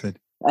Kentford.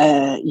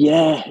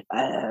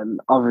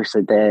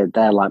 Obviously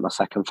they're like my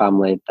second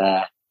family.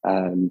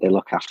 They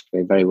look after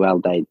me very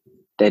well.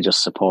 They're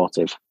just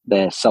supportive.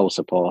 They're so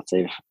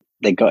supportive.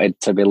 They gutted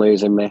to be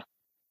losing me.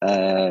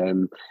 They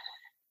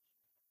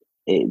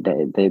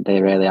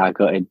really are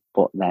gutted,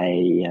 but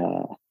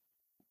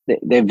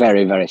they're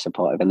very, very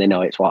supportive, and they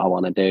know it's what I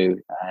want to do.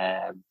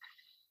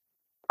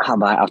 I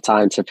might have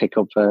time to pick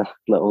up a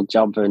little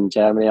job in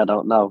Germany. I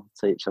don't know.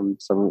 Teach them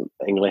some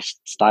English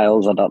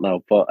styles. I don't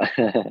know, but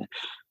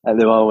at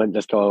the moment,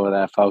 just go over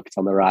there, focus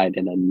on the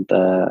riding, and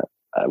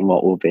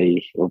what will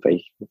be.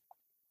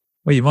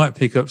 Well, you might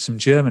pick up some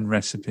German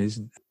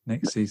recipes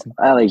next season.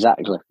 Well,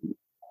 exactly.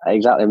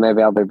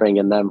 Maybe I'll be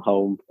bringing them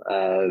home.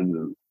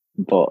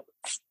 But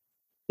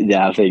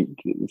yeah, I think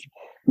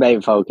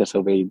main focus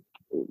will be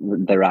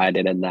the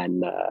riding, and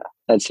then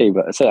let's see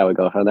how we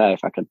go from there.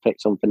 If I could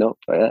pick something up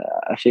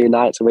a few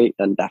nights a week,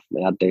 then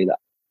definitely I'd do that.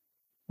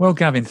 Well,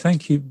 Gavin,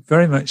 thank you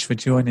very much for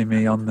joining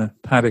me on the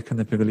Paddock and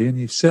the Pavilion.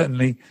 You've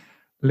certainly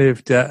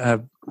lived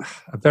a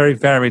very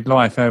varied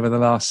life over the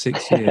last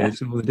 6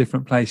 years, all the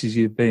different places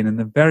you've been, and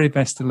the very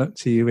best of luck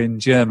to you in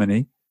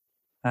Germany.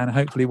 And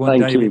hopefully one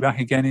day you'll be back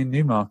again in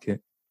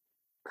Newmarket.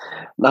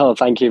 No,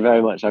 thank you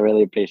very much. I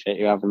really appreciate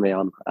you having me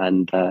on,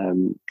 and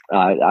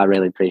I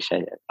really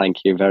appreciate it. Thank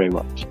you very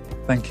much.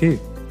 Thank you.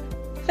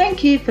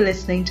 Thank you for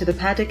listening to The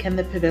Paddock and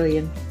the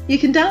Pavilion. You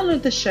can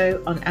download the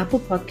show on Apple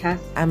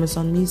Podcasts,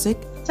 Amazon Music,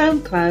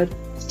 SoundCloud,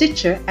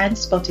 Stitcher and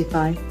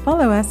Spotify.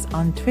 Follow us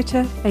on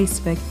Twitter,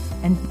 Facebook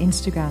and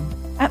Instagram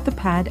at The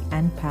Pad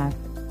and Pav.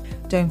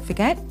 Don't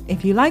forget,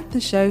 if you like the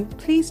show,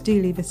 please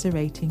do leave us a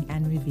rating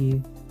and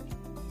review.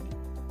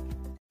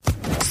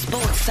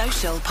 Sports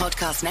Social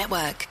Podcast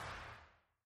Network.